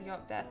build in your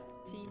best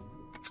team.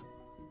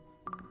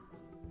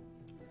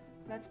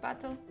 Let's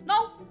battle.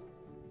 No!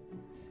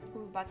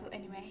 We'll battle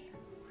anyway.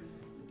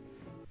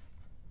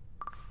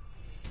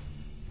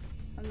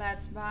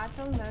 Let's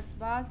battle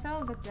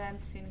the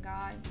dancing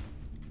guy.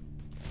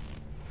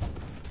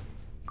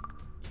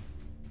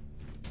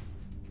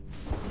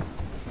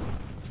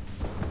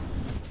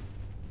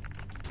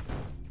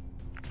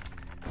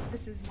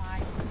 This is my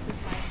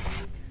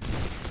lead.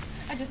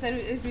 I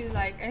really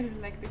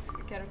like this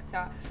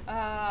character.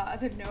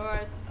 The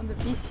nerd on the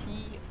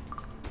PC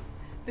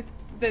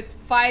that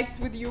fights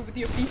with you with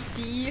your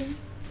PC.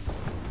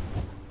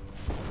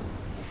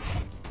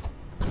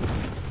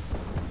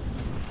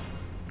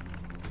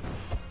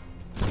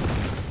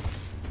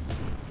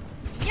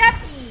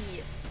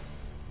 Yuppie!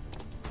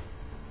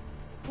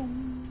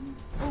 Boom,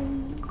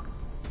 boom.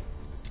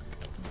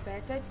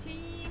 Better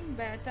team,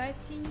 better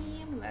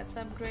team. Let's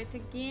upgrade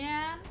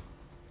again.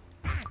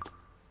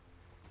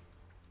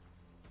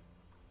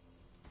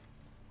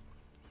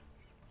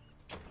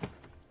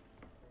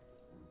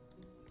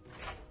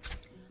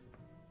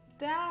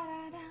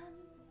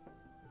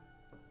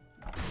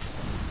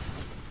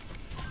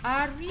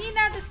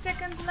 Arena, the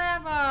second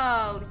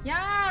level.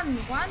 Jan,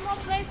 one more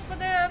place for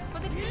the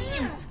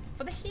team,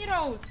 for the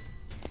heroes.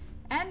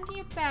 And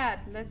new pet.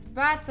 Let's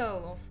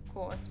battle, of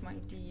course, my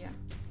dear.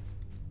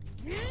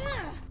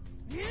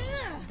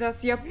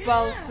 Does your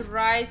pulse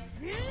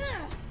rise?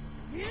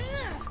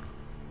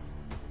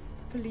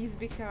 Please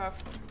be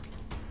careful.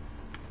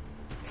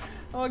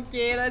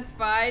 Okay, let's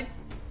fight.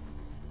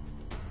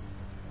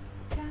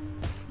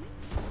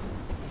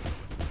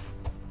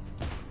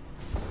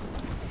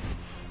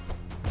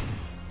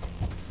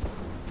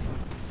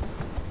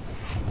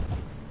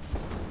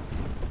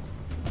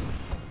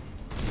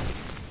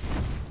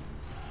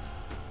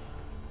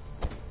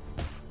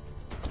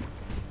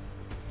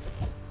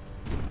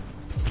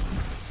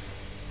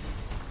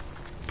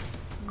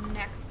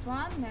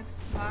 Next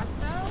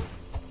battle.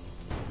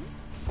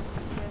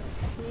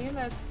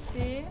 Let's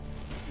see.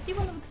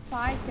 Even with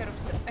 5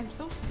 characters, I'm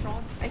so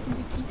strong. I can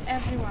defeat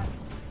everyone.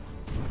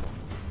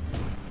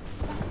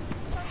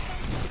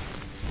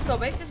 So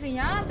basically,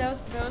 yeah,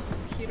 those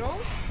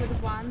heroes with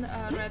 1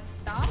 red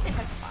star, they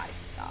had 5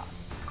 stars.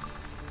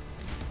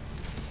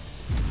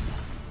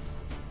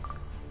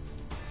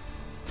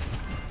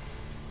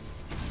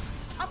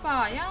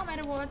 Appa, yeah, my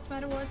rewards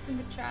in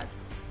the chest.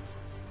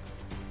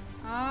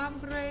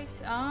 Upgrade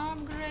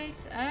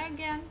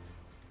again.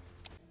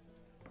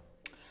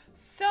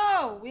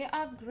 So we're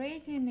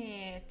upgrading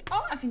it.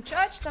 Oh, I've been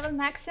charged level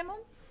maximum.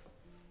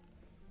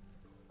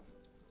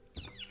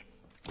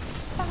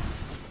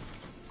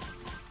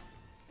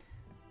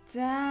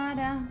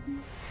 Da-da,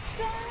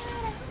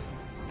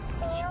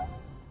 da-da.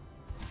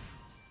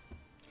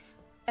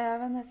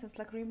 Evanescence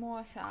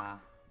Lacrimosa.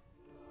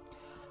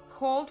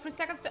 Hold 3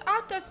 seconds to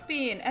auto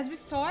spin, as we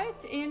saw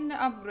it in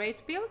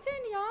upgrade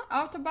built-in. Yeah,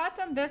 auto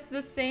button. That's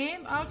the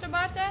same auto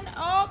button.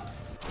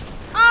 Oops,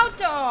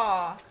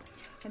 auto.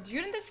 And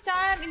during this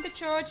time in the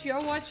church,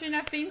 you're watching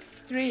a Finn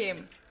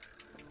stream.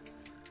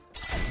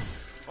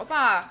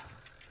 Opa.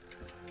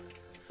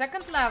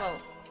 Second level.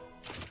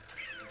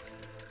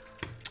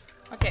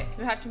 Okay,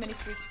 we have too many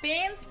free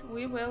spins.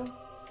 We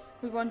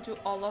won't do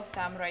all of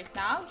them right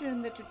now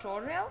during the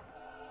tutorial.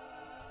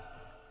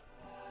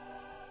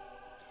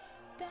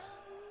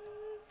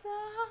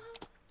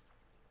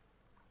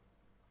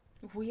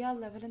 We are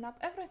leveling up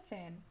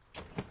everything.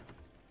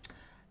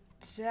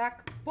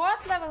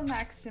 Jackpot level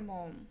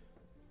maximum.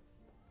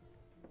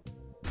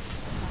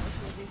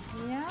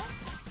 Here.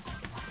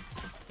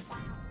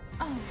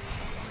 Oh.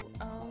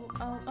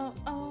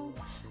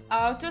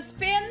 Auto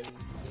spin.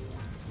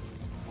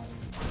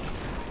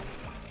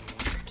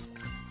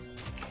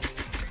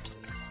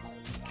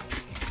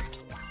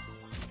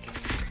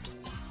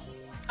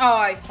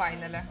 Oh,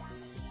 finally.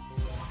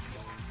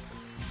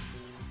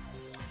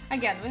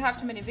 Again, we have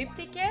too many VIP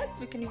tickets.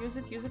 We can use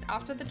it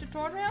after the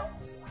tutorial.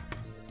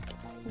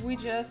 We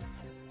just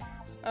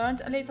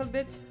earned a little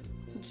bit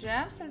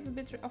gems, a little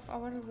bit of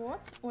our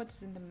rewards.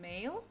 What's in the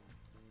mail?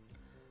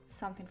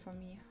 Something for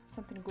me.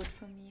 Something good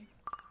for me.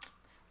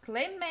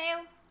 Claim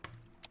mail.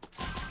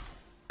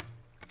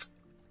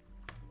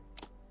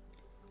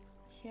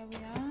 Here we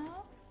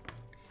are.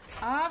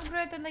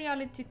 Upgrade the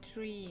loyalty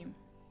tree.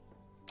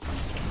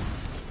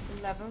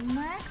 Level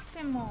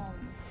maximum.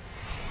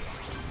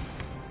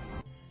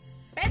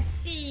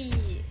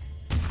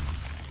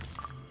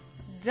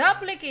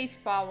 Duplicate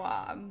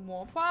power.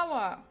 More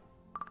power.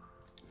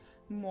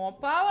 More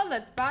power.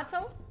 Let's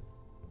battle.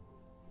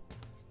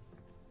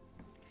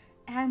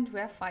 And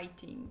we're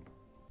fighting.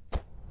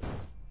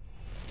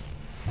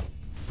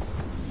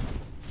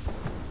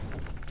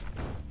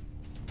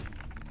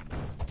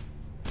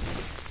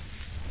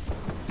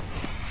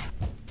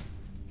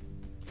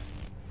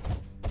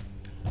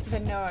 The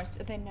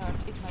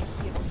nerd is my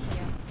hero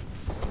here.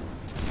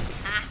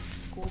 Ah,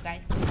 cool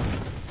guy.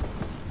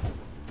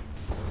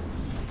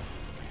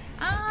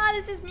 Ah,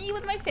 this is me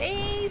with my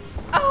face.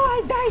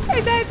 Oh, I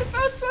died. The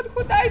first one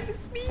who died,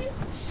 it's me.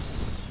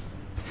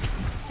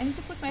 I need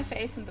to put my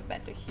face on the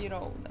better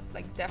hero. That's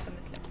like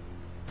definitely.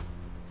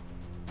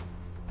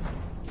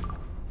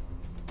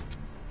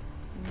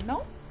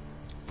 No.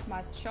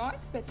 Smart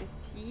choice, better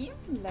team.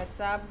 Let's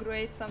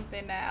upgrade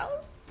something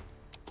else.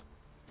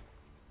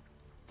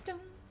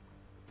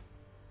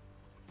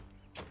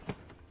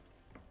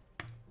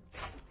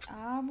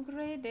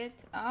 Upgrade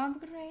it,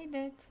 upgrade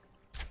it.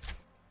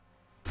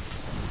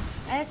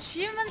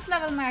 Achievements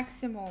level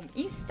maximum.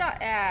 Easter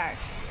eggs.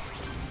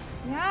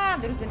 Yeah,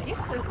 there's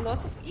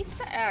lots of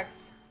Easter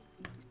eggs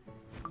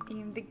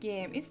in the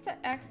game. Easter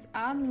eggs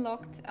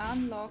unlocked.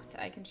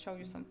 I can show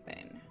you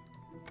something.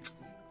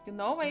 You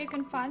know where you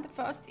can find the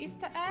first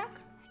Easter egg?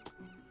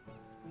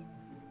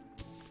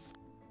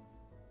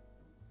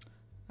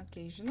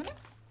 Occasionally.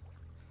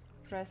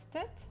 Pressed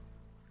it.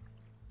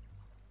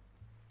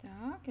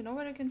 You know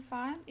where you can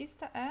find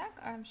Easter egg?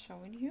 I'm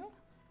showing you.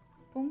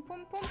 Boom,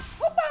 boom, boom.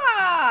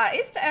 Hoppa!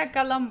 Easter egg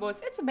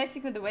Columbus. It's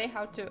basically the way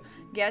how to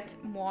get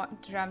more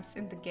gems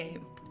in the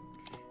game.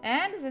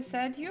 And as I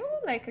said, you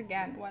like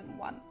again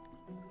one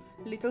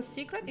little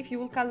secret. If you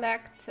will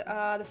collect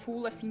the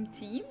full Affine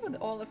team with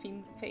all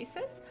Affine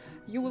faces,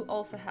 you will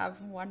also have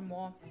one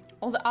more.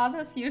 All the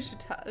others you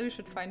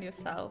should find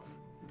yourself.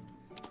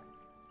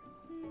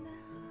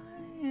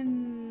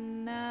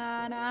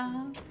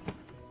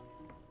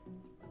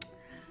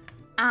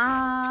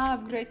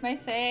 Upgrade my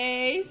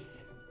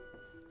face.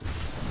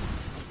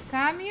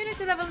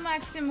 Community level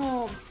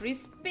maximum. Free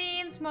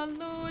spins, more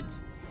loot.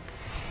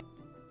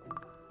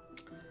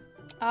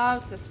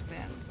 Auto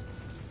spin.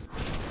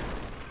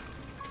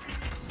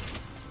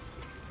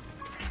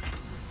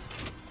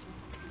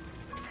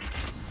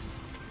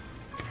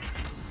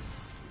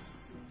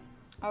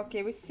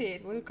 Okay, we see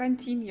it. We'll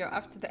continue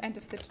after the end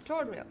of the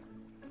tutorial.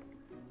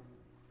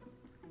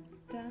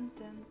 Dun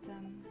dun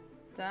dun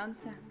dun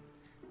dun.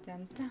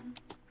 Dun, dun.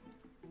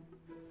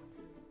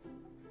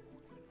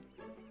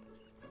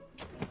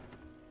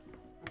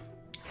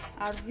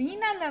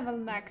 Arena level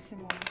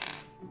maximum.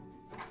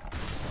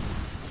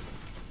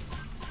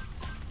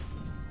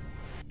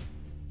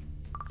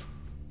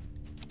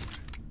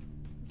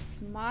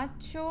 Smart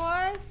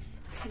choice.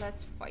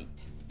 Let's fight.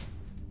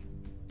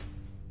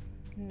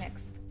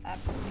 Next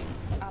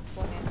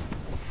opponent.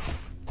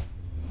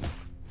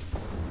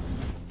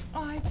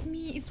 Oh, it's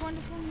me. It's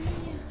wonderful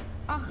me.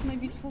 Ah, my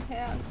beautiful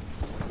hairs.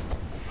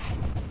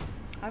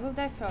 I will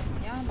die first,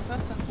 yeah? The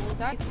first one who will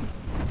die, it's me.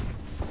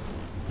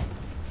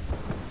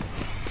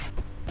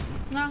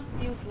 No,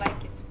 feels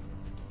like it.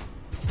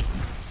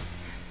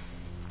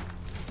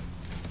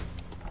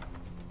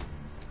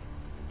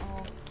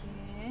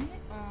 Okay,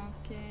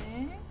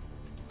 okay.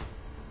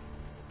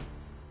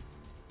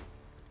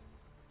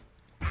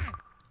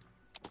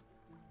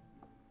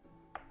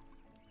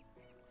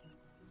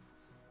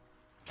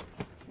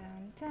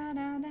 Dun, da,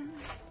 da, da.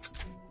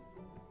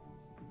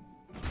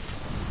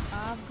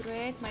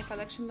 Upgrade my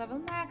collection level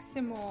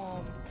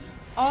maximum.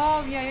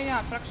 Oh,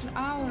 yeah. Fraction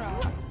aura.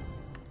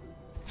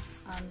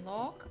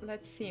 Unlock.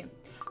 Let's see.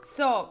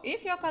 So,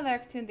 if you're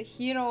collecting the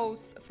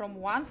heroes from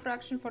one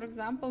fraction, for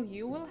example,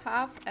 you will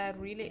have a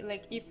really,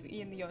 like, if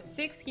in your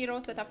 6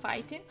 heroes that are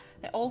fighting,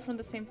 they're all from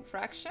the same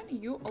fraction,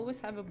 you always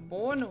have a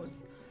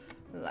bonus.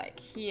 Like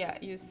here,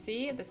 you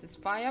see, this is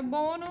fire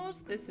bonus,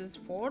 this is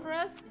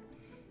forest,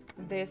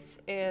 this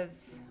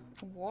is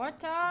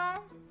water,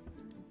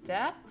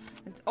 death.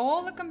 It's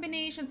all the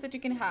combinations that you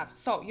can have.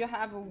 So you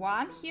have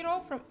one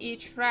hero from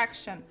each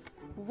fraction.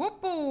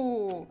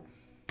 Whoopoo!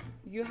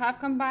 You have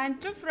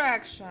combined 2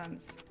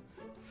 fractions.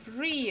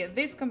 3,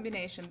 this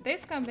combination,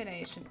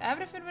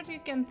 everything what you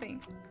can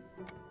think.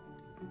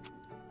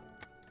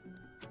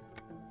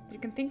 You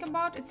can think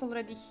about, it's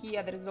already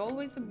here. There is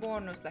always a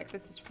bonus. Like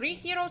this is 3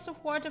 heroes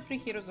of water, 3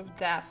 heroes of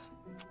death.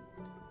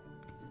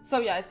 So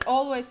yeah, it's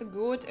always a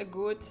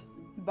good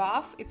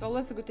buff. It's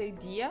always a good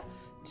idea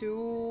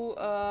to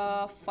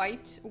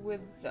fight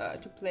with,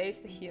 to place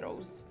the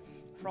heroes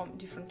from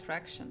different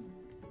fraction.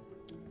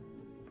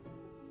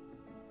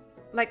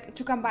 Like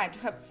to combine, to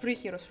have 3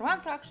 heroes from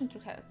one fraction, to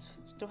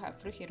have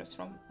 3 heroes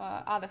from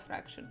other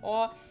fraction,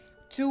 or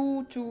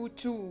 2, 2,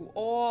 2,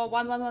 or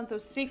 1, 1, 1, 2,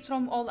 6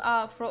 from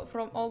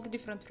all the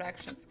different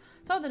fractions.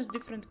 So there's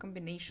different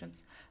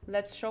combinations.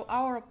 Let's show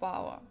our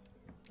power.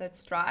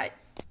 Let's try.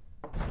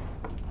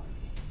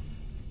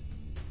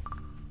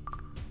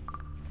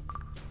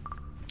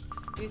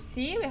 You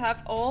see, we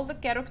have all the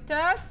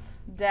characters.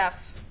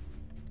 Death.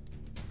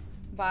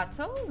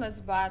 Battle. Let's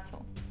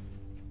battle.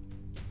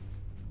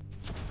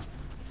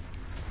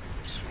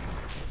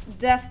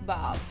 Death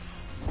Bath.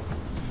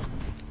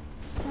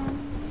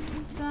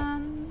 Dun,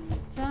 dun,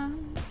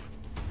 dun.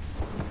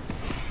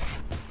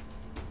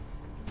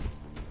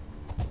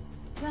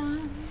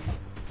 Dun.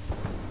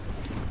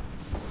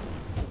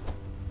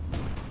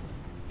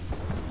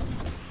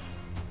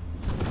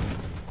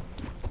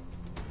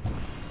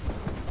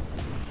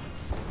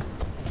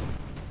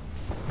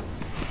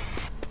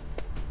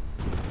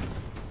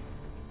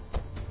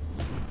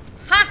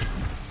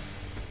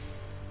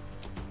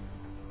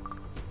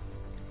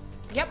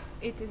 Yep,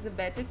 it is a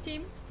better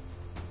team.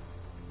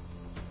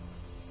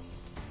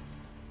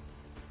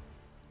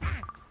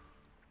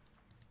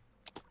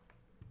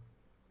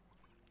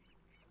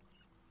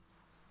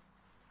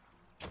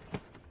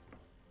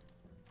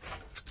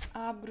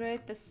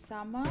 Upgrade the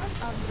summon,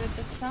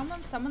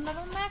 summon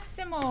level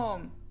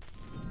maximum.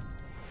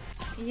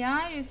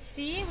 Yeah, you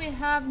see, we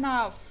have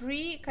now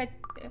three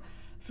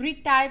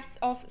types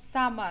of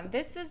summon.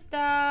 This is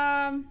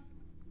the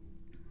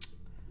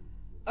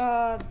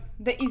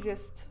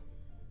easiest.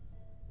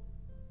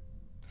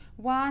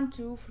 1,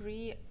 2,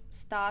 3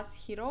 stars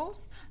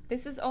heroes.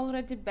 This is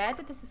already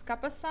better. This is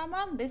Kappa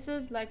summon. This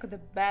is like the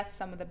best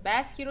summon. The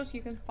best heroes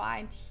you can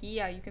find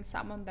here. You can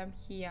summon them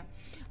here.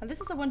 And this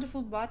is a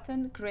wonderful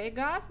button.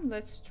 Craigasm.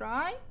 Let's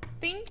try.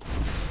 Think.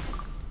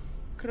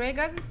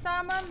 Craigasm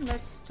summon.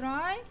 Let's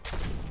try.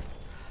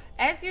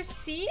 As you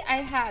see,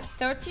 I had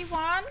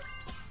 31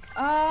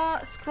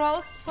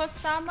 scrolls per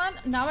summon.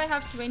 Now I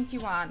have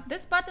 21.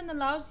 This button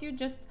allows you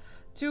just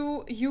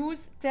to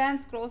use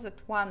 10 scrolls at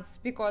once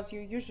because you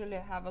usually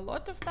have a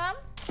lot of them.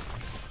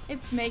 It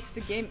makes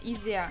the game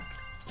easier.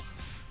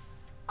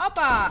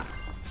 Oppa!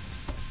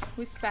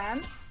 We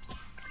spent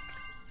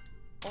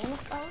all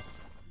of those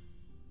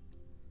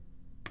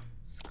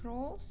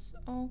scrolls.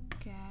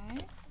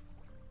 Okay.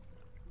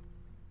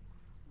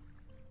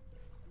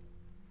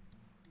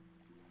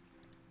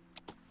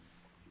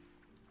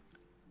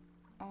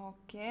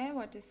 Okay,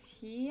 what is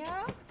here?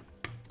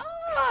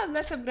 Oh,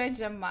 let's upgrade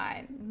Gem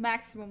Mine.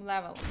 Maximum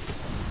level.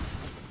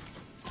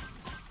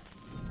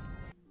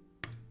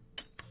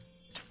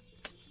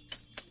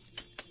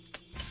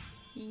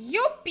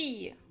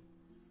 Yuppie!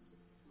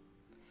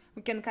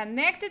 We can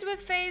connect it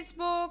with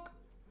Facebook.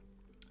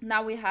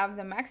 Now we have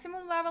the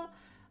maximum level.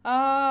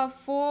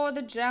 For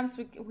the gems,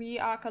 we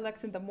are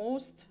collecting the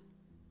most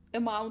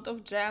amount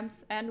of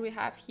gems, and we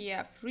have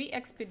here 3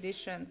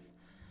 expeditions.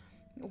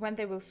 When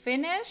they will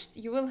finish,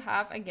 you will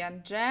have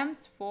again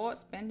gems for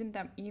spending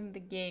them in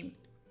the game.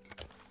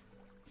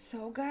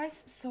 So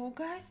guys,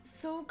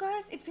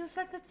 it feels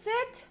like that's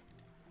it.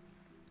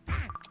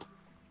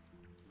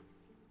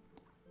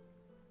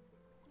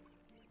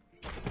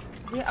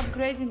 We're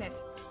upgrading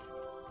it.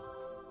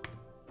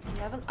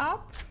 Level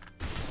up.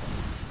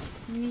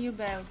 New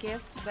bell.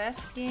 Guess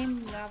best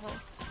game level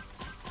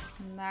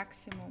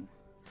maximum.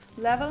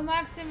 Level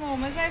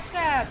maximum, as I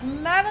said,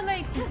 level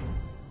 18.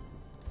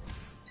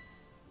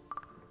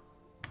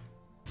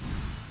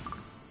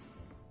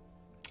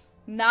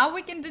 Now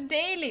we can do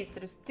dailies.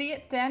 There's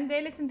 10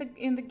 dailies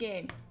in the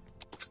game.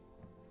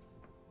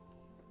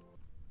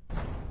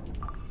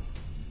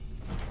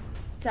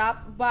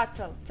 Top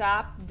battle,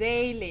 top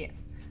daily.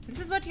 This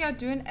is what you are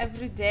doing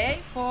every day.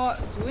 For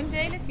doing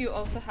dailies, you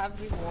also have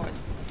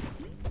rewards.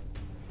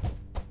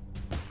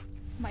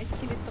 My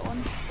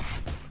skeleton.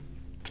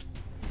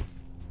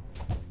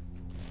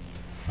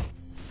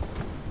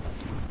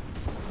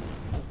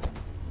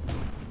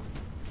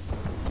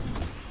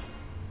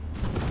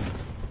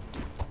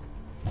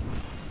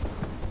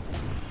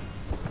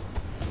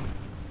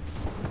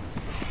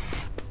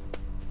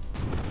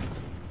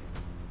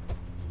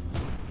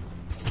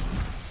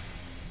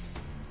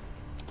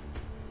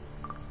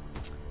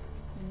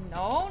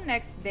 No,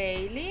 next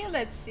daily.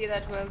 Let's see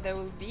that well there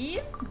will be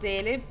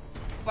daily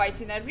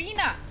fighting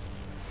arena.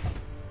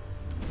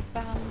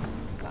 Bam,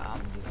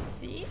 bam, you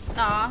see?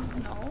 Ah,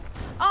 no.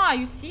 Ah,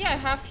 you see I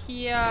have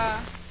here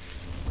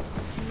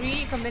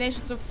 3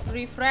 combinations of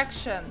 3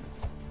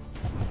 fractions.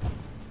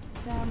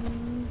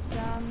 Dun,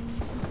 dun,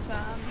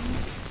 dun.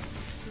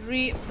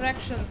 3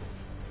 fractions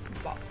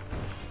buff.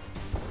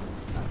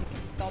 Oh, we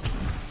can stop.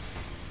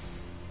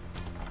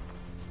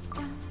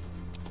 Dun,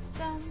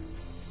 dun,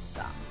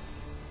 dun.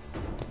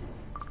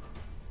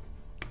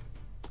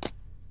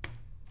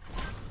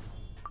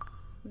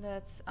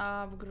 Let's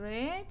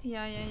upgrade.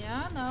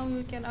 Yeah. Now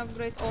we can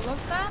upgrade all of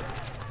them.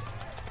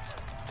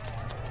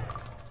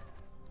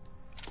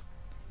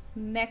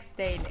 Next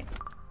daily.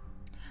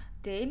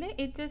 Daily,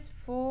 it is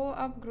for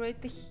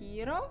upgrade the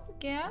hero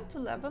again to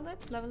level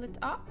it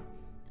up.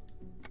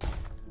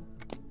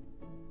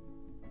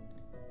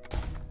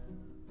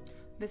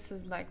 This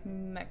is like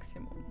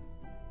maximum.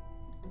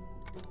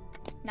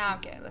 Now,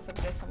 okay, let's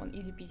upgrade someone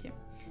easy peasy.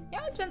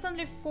 Yeah, it spends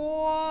only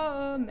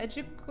 4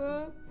 magic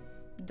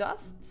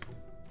dust.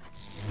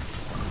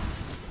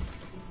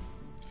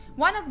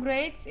 1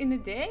 upgrade in a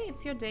day,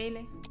 it's your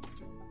daily.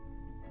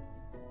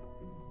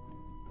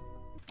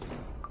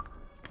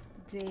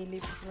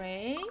 Daily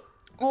pray.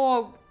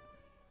 Oh.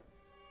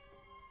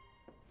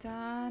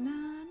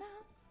 Da-na-na,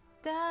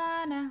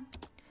 da-na.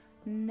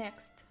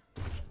 Next.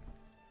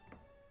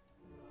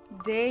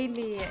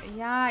 Daily.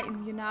 Yeah,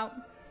 and you know,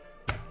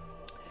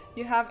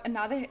 you have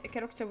another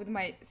character with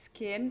my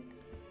skin.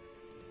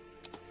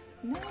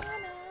 Na,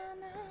 na,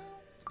 na.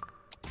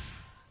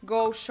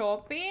 Go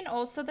shopping.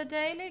 Also the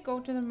daily. Go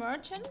to the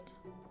merchant.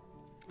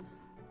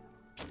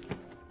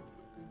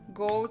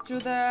 Go to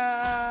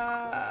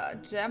the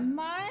gem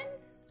mine.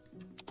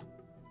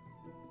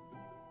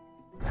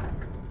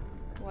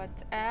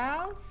 What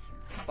else?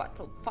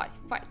 Battle. Fight,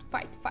 fight,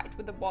 fight, fight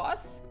with the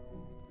boss.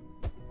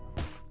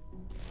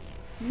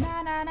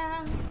 Na na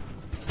na.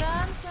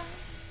 Dun, dun.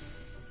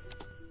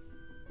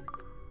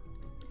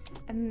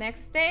 And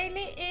next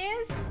daily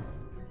is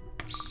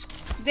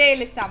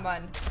daily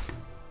summon.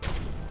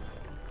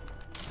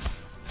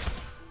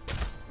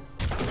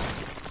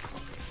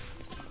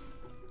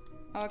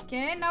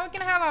 Okay, now we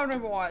can have our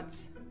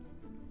rewards.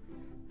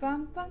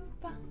 Bum bum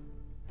bum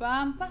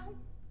bum bum.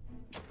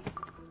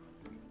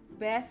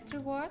 Best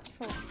reward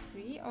for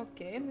free.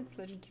 Okay, let's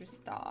legendary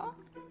star.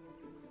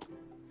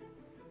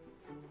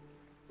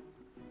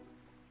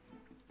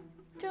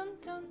 Dun,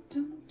 dun,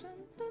 dun,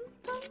 dun, dun,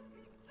 dun.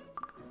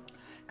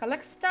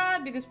 Collect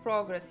star, biggest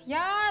progress.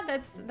 Yeah,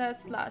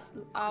 that's last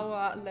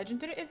our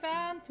legendary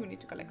event. We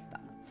need to collect star.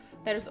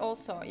 There's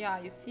also, yeah,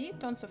 you see,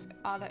 tons of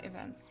other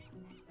events.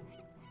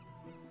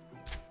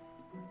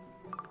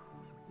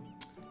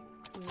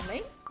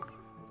 Claim,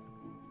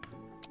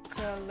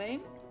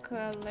 claim,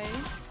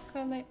 claim,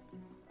 claim.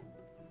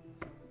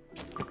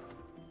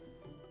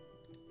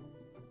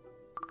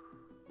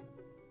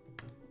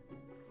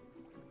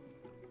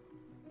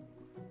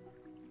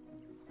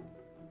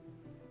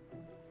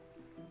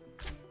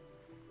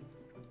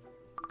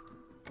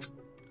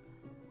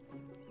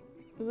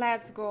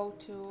 Let's go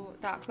to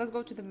that. Let's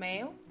go to the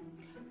mail.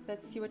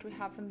 Let's see what we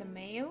have in the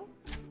mail.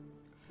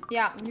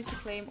 Yeah, we need to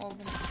claim all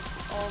the mail.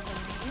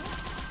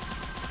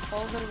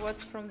 All the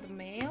rewards from the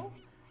mail.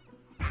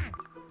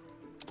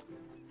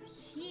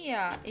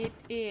 Here it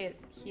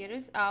is. Here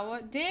is our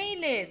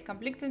dailies.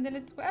 Completed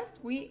the quest.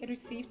 We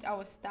received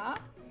our star.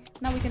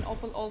 Now we can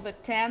open all the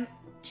 10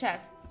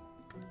 chests.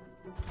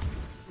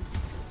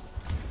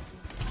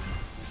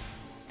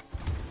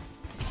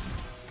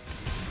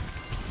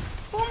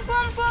 Boom,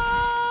 boom,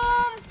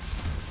 boom!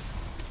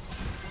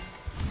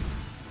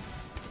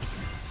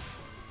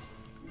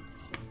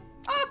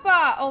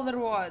 Oppa! All the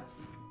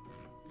rewards.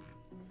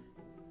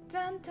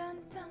 Dun, dun,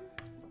 dun.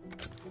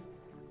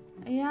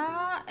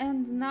 Yeah,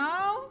 and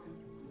now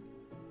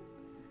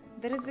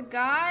there is a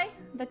guy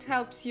that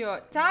helps you.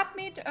 Tap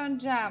me to earn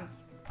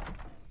gems.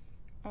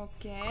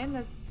 Okay,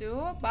 let's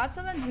do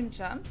battle and win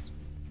gems.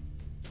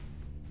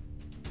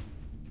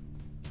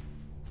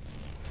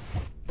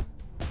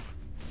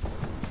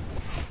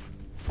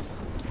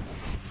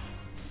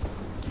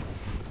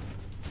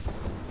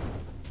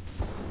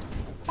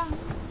 Bam,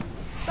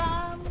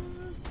 bam,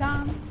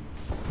 bam.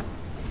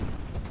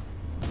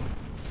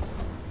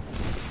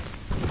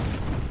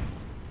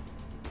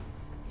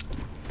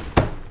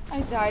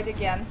 I died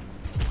again.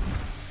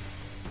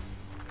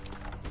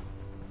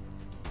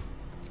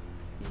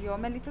 You're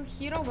my little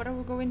hero. Where are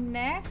we going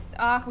next?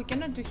 Ah, we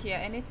cannot do here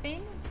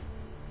anything.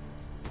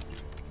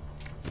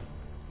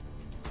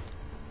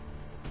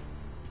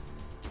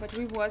 But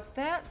we was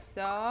there,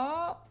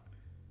 so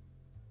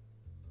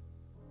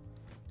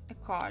a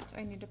card.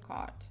 I need a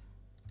card.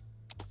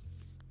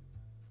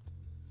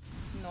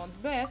 Not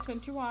bad.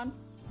 21.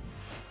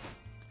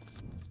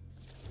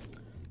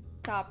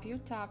 Tap you.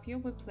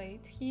 We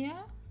played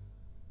here.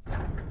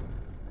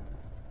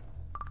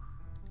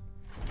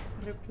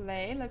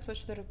 Replay. Let's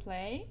watch the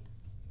replay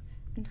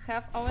and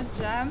have our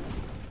gems.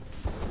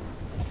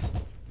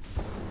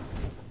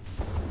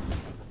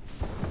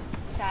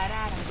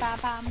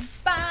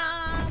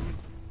 Ta-da-da-ba-bam-bam.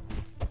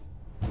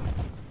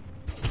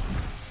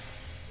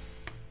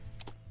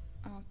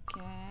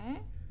 Okay.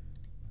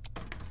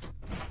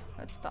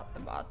 Let's start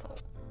the battle.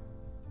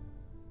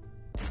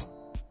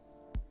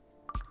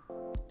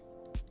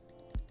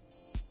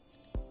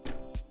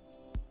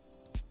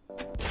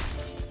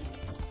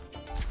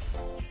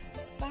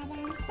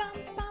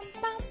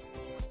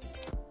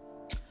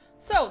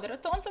 So, there are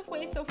tons of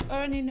ways of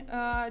earning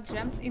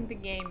gems in the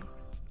game.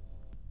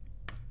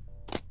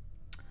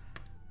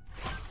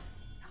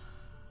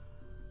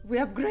 We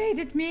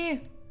upgraded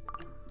me!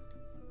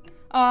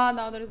 Oh,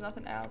 no, there is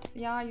nothing else.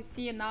 Yeah, you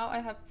see, now I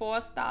have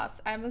 4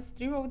 stars. I'm a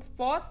streamer with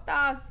 4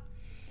 stars.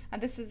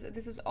 And this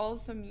is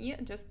also me,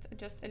 just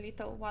a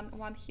little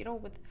one hero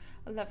with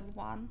level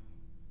 1.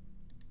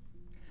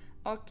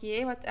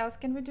 Okay, what else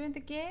can we do in the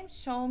game?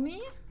 Show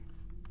me.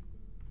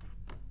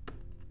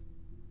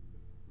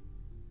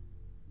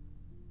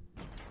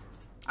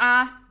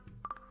 Ah,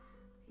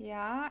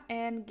 yeah,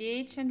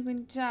 engage and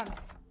win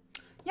gems.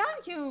 Yeah,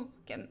 you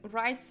can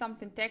write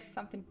something, text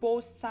something,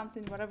 post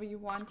something, whatever you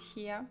want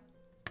here.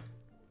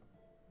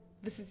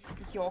 This is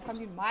your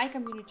community, my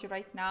community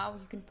right now.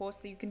 You can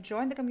post, you can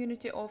join the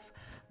community of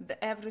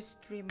every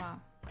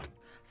streamer.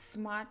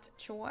 Smart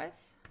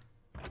choice.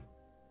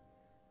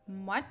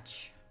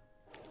 Much.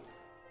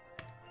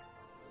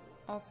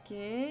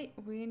 Okay,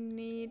 we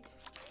need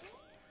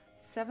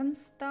 7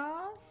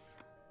 stars.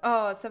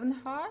 Oh, 7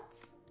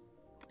 hearts.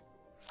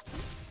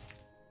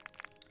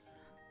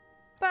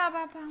 Ba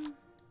ba bam.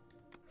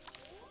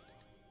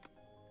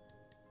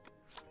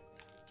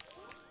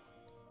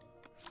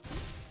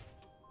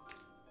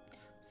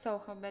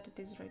 So how bad it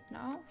is right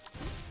now?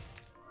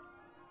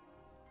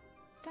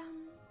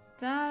 Dun,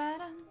 da, da,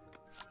 dun.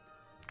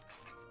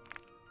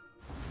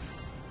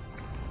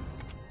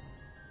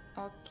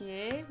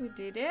 Okay, we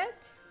did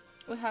it.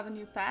 We have a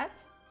new pet.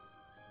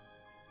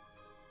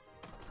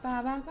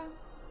 Ba ba ba.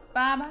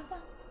 Ba ba ba.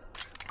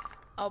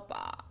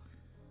 Opa.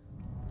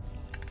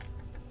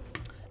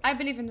 I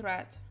believe in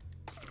red.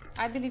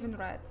 I believe in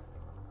red.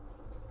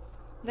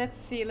 Let's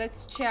see,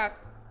 let's check.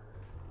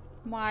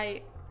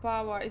 My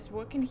power is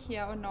working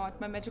here or not,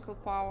 my magical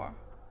power.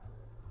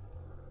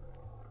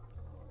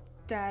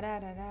 Da da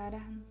da da da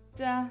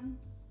da.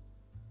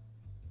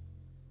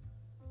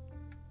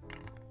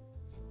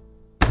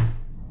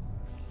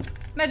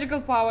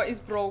 Magical power is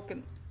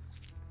broken.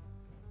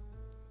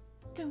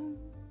 Doom.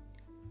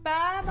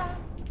 Ba ba.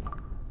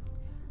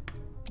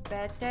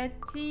 Better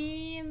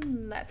team,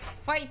 let's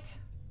fight.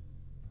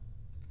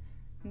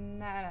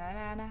 Na na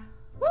na na.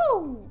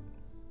 Woo!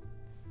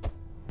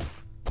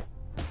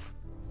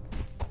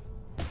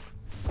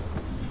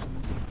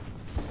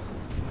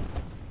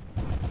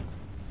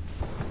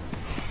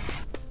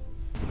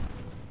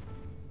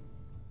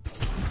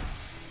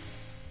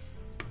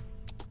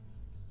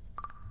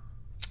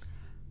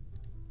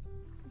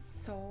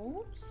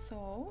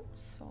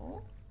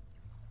 So.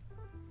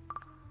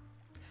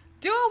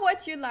 Do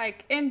what you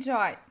like.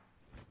 Enjoy.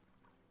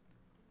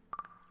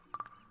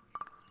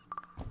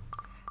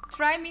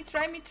 Try me.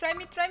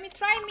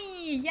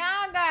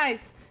 Yeah,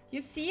 guys.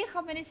 You see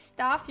how many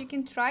stuff you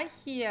can try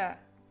here.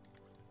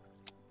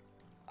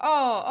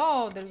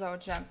 Oh, there's our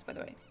gems, by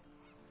the way.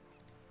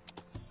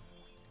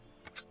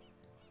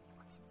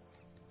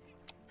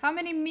 How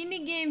many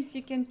mini games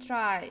you can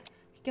try.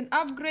 You can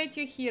upgrade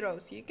your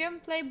heroes. You can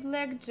play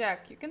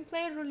blackjack. You can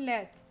play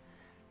roulette.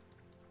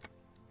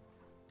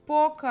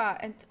 Poker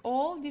and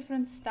all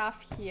different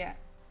stuff here.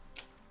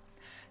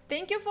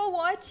 Thank you for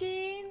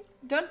watching.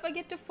 Don't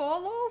forget to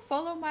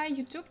follow my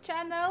YouTube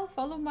channel,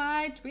 follow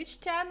my Twitch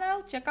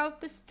channel, check out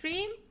the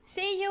stream.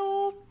 See you.